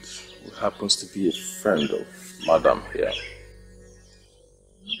friend, who happens to be a friend of Madam here.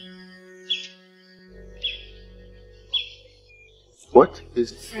 What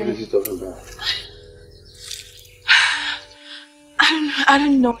is he talking about? I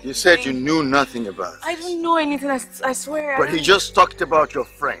don't know. You said you knew nothing about it. I don't know anything, I swear. But he just talked about your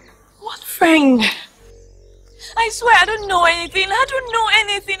friend. What friend? I swear I don't know anything. I don't know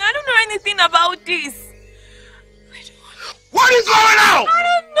anything. I don't know anything about this. What is going on? I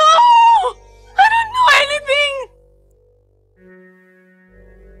don't know. I don't know anything.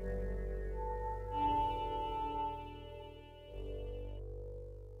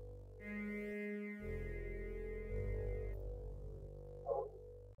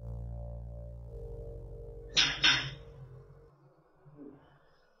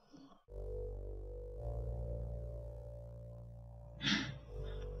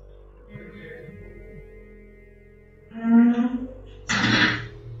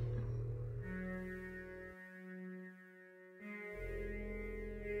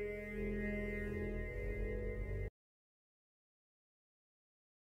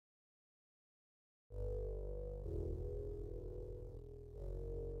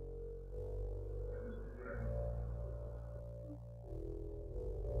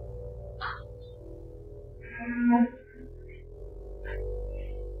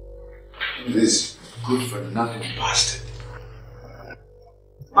 This good for nothing bastard.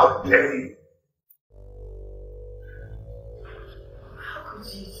 How dare you?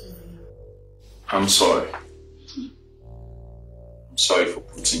 I'm sorry. I'm sorry for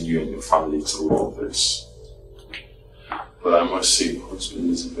putting you and your family through all this. But I must say, your husband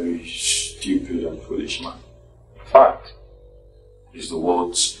is a very stupid and foolish man. In fact, he's the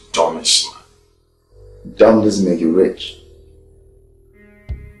world's dumbest man. Dumb doesn't make you rich.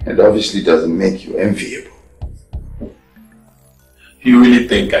 It obviously doesn't make you enviable. You really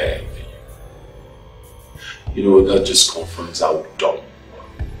think I envy you? You know, that just confirms how dumb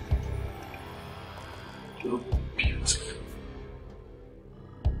you are. You're beautiful.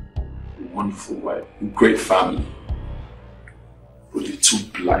 A wonderful wife, a great family. But you're too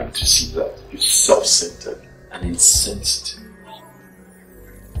blind to see that. You're self-centered and insensitive.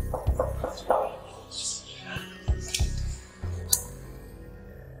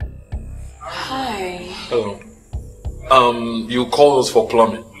 Hi. Hello. You called us for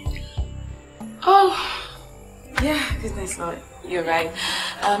plumbing. Oh, yeah, goodness Lord, you're right.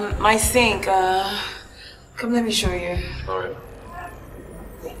 My sink, come let me show you. Alright.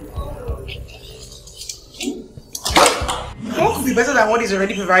 What could be better than what is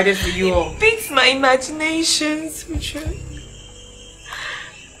already provided for you all? It beats my imaginations, Richard.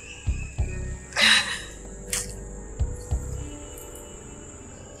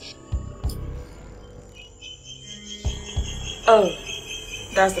 Oh,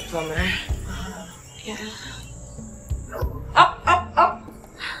 that's the plumber. Yeah. Up, up, up.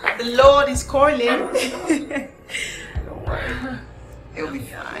 The Lord is calling. It'll be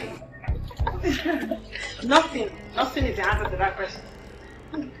fine. Nothing is the answer to that question.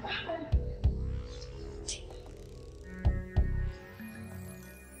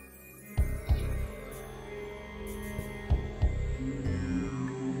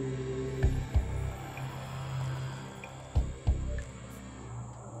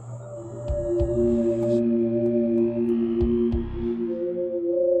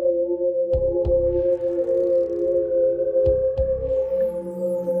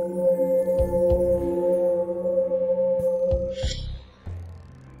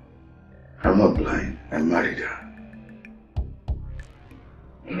 I'm not blind. I married her.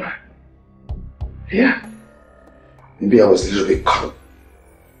 Alright. Yeah. Maybe I was a little bit caught up.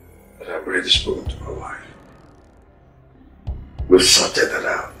 But I've already spoken to my wife. We've sorted that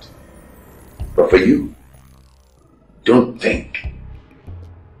out. But for you, don't think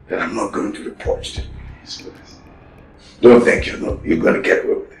that I'm not going to report to the police. Don't think you're going to get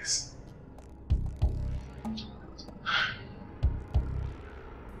away with this.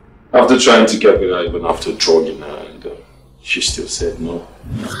 After trying to get with her, even after drugging her, and she still said no.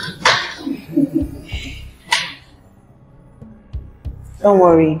 Don't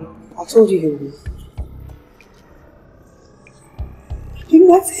worry, I told you he would. I think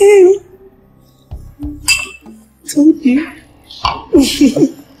that's him. I told you.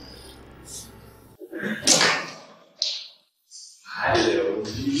 Hello,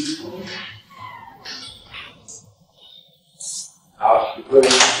 beautiful. Happy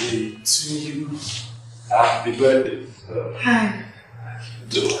birthday to you. Happy birthday. Hi.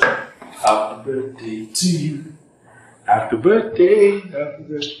 Happy birthday to you. Happy birthday. Happy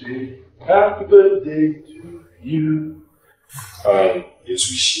birthday. Happy birthday to you.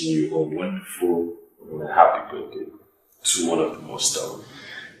 Just wishing you a wonderful and happy birthday to one of the most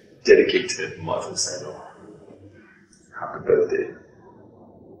dedicated mothers I know. Happy birthday.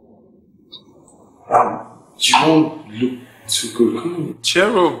 You don't look too good. Come on,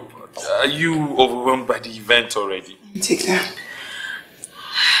 cheer up. Are you overwhelmed by the event already? Take that.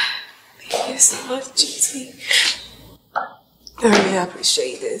 Thank you so much, GT. I really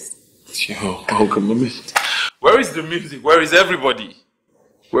appreciate this. Yo, welcome, mommy. Where is the music? Where is everybody?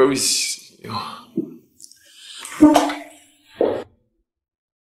 Where is... Yo.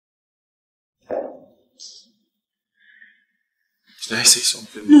 Did I say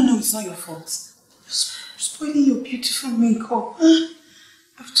something? No, it's not your fault. You're spoiling your beautiful makeup.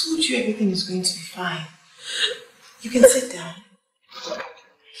 I've told you everything is going to be fine. You can sit down.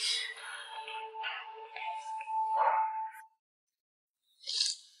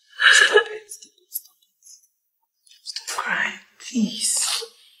 Stop it. Stop crying, please.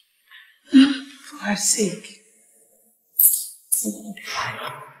 For her sake.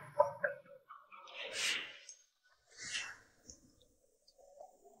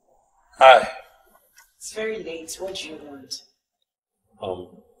 Hi. It's very late. What do you want?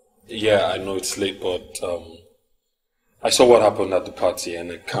 Yeah, I know it's late, but I saw what happened at the party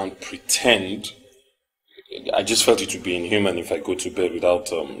and I can't pretend. I just felt it would be inhuman if I go to bed without,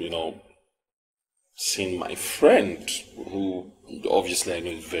 seeing my friend, who obviously I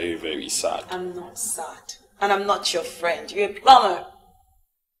know is very, very sad. I'm not sad. And I'm not your friend. You're a plumber.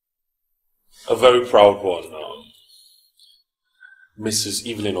 A very proud one. Mrs.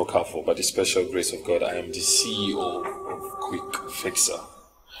 Evelyn Okafor, by the special grace of God, I am the CEO of Quick Fixer.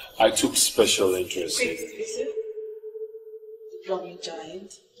 I took special interest in... Quick Fixer? The plumbing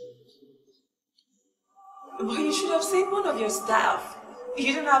giant? But you should have seen one of your staff.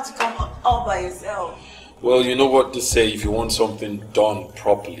 You didn't have to come all by yourself. Well, you know what they say, if you want something done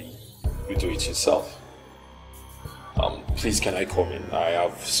properly, you do it yourself. Please, can I come in? I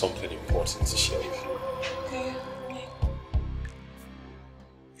have something important to share with you. Okay.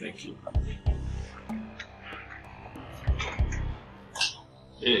 Thank you.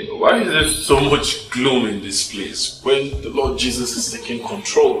 Hey, why is there so much gloom in this place when the Lord Jesus is taking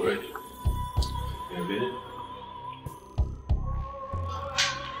control already? Amen.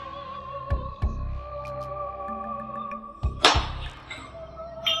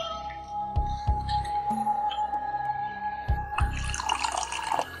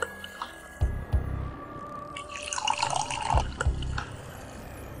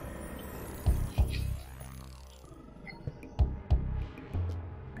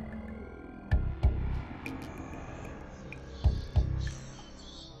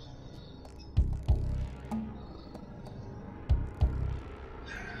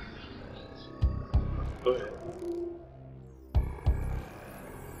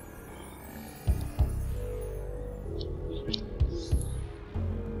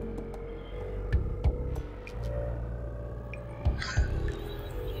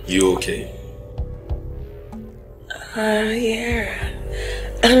 You okay? Yeah.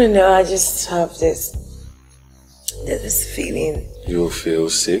 I don't know, I just have this feeling. You feel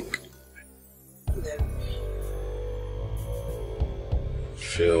sick? No.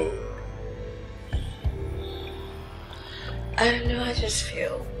 Feel... I don't know, I just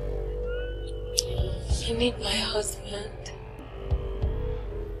feel I need my husband.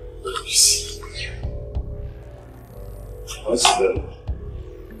 Let me see. Husband.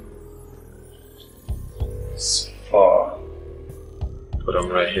 It's far, but I'm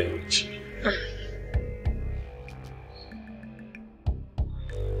right here with you. Stop.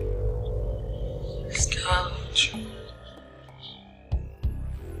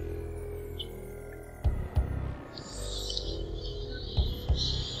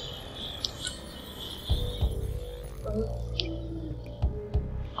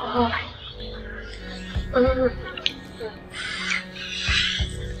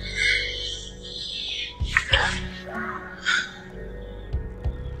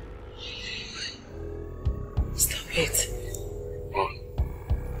 Stop it.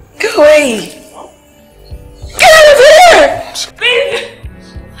 Go away. Get out of here! Please.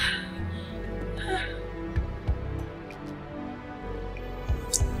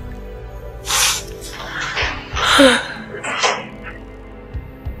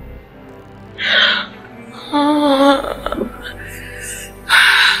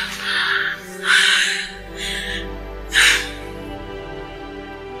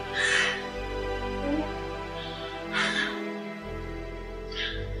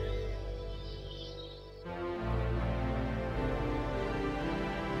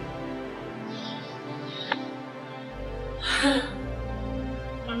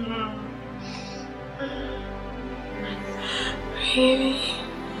 Baby.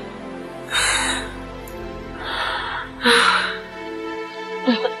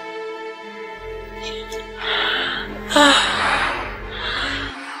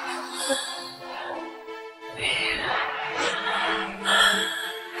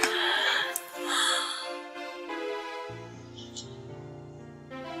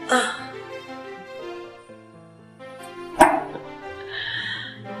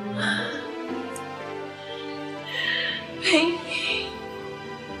 Baby.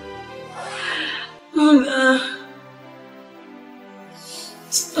 Mona.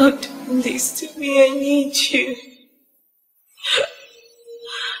 Stop doing this to me. I need you. I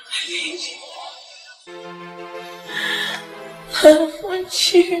need you. I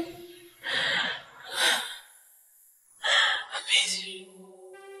want you. I miss you.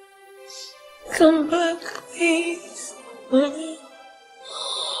 Come back, please.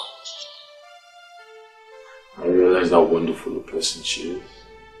 I realized how wonderful a person she is.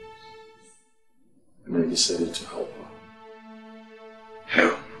 And I decided to help her.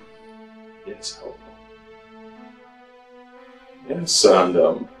 Help? Yes, help her. Yes,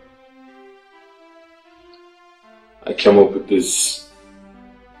 and I came up with this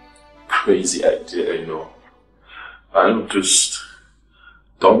crazy idea, you know. I'll just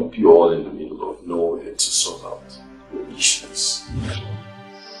dump you all in the middle of nowhere to sort out your issues.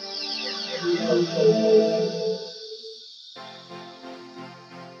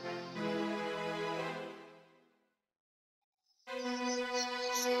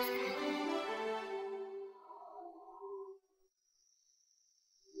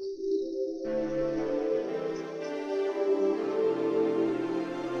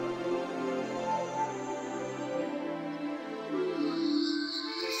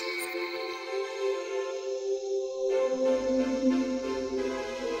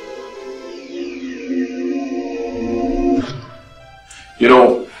 You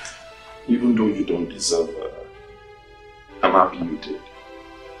know, even though you don't deserve her, I'm happy you did.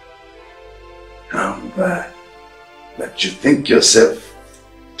 But you think yourself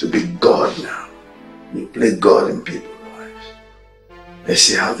to be God now. You play God in people's lives. Let's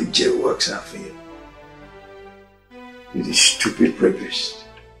see how the jail works out for you. You the stupid rapist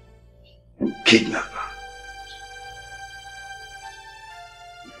and kidnapper.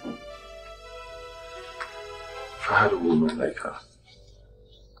 If I had a woman like her,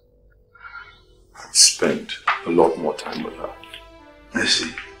 I'd spend a lot more time with her. I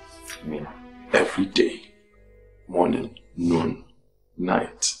see. I mean, every day, morning, noon,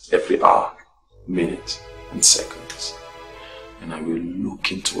 night, every hour, minute, and seconds. And I will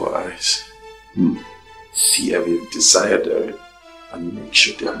look into her eyes, see every desire there, and make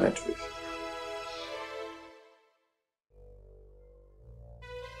sure they are met with.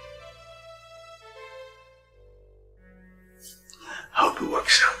 I hope it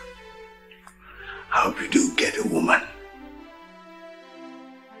works out. I hope you do get a woman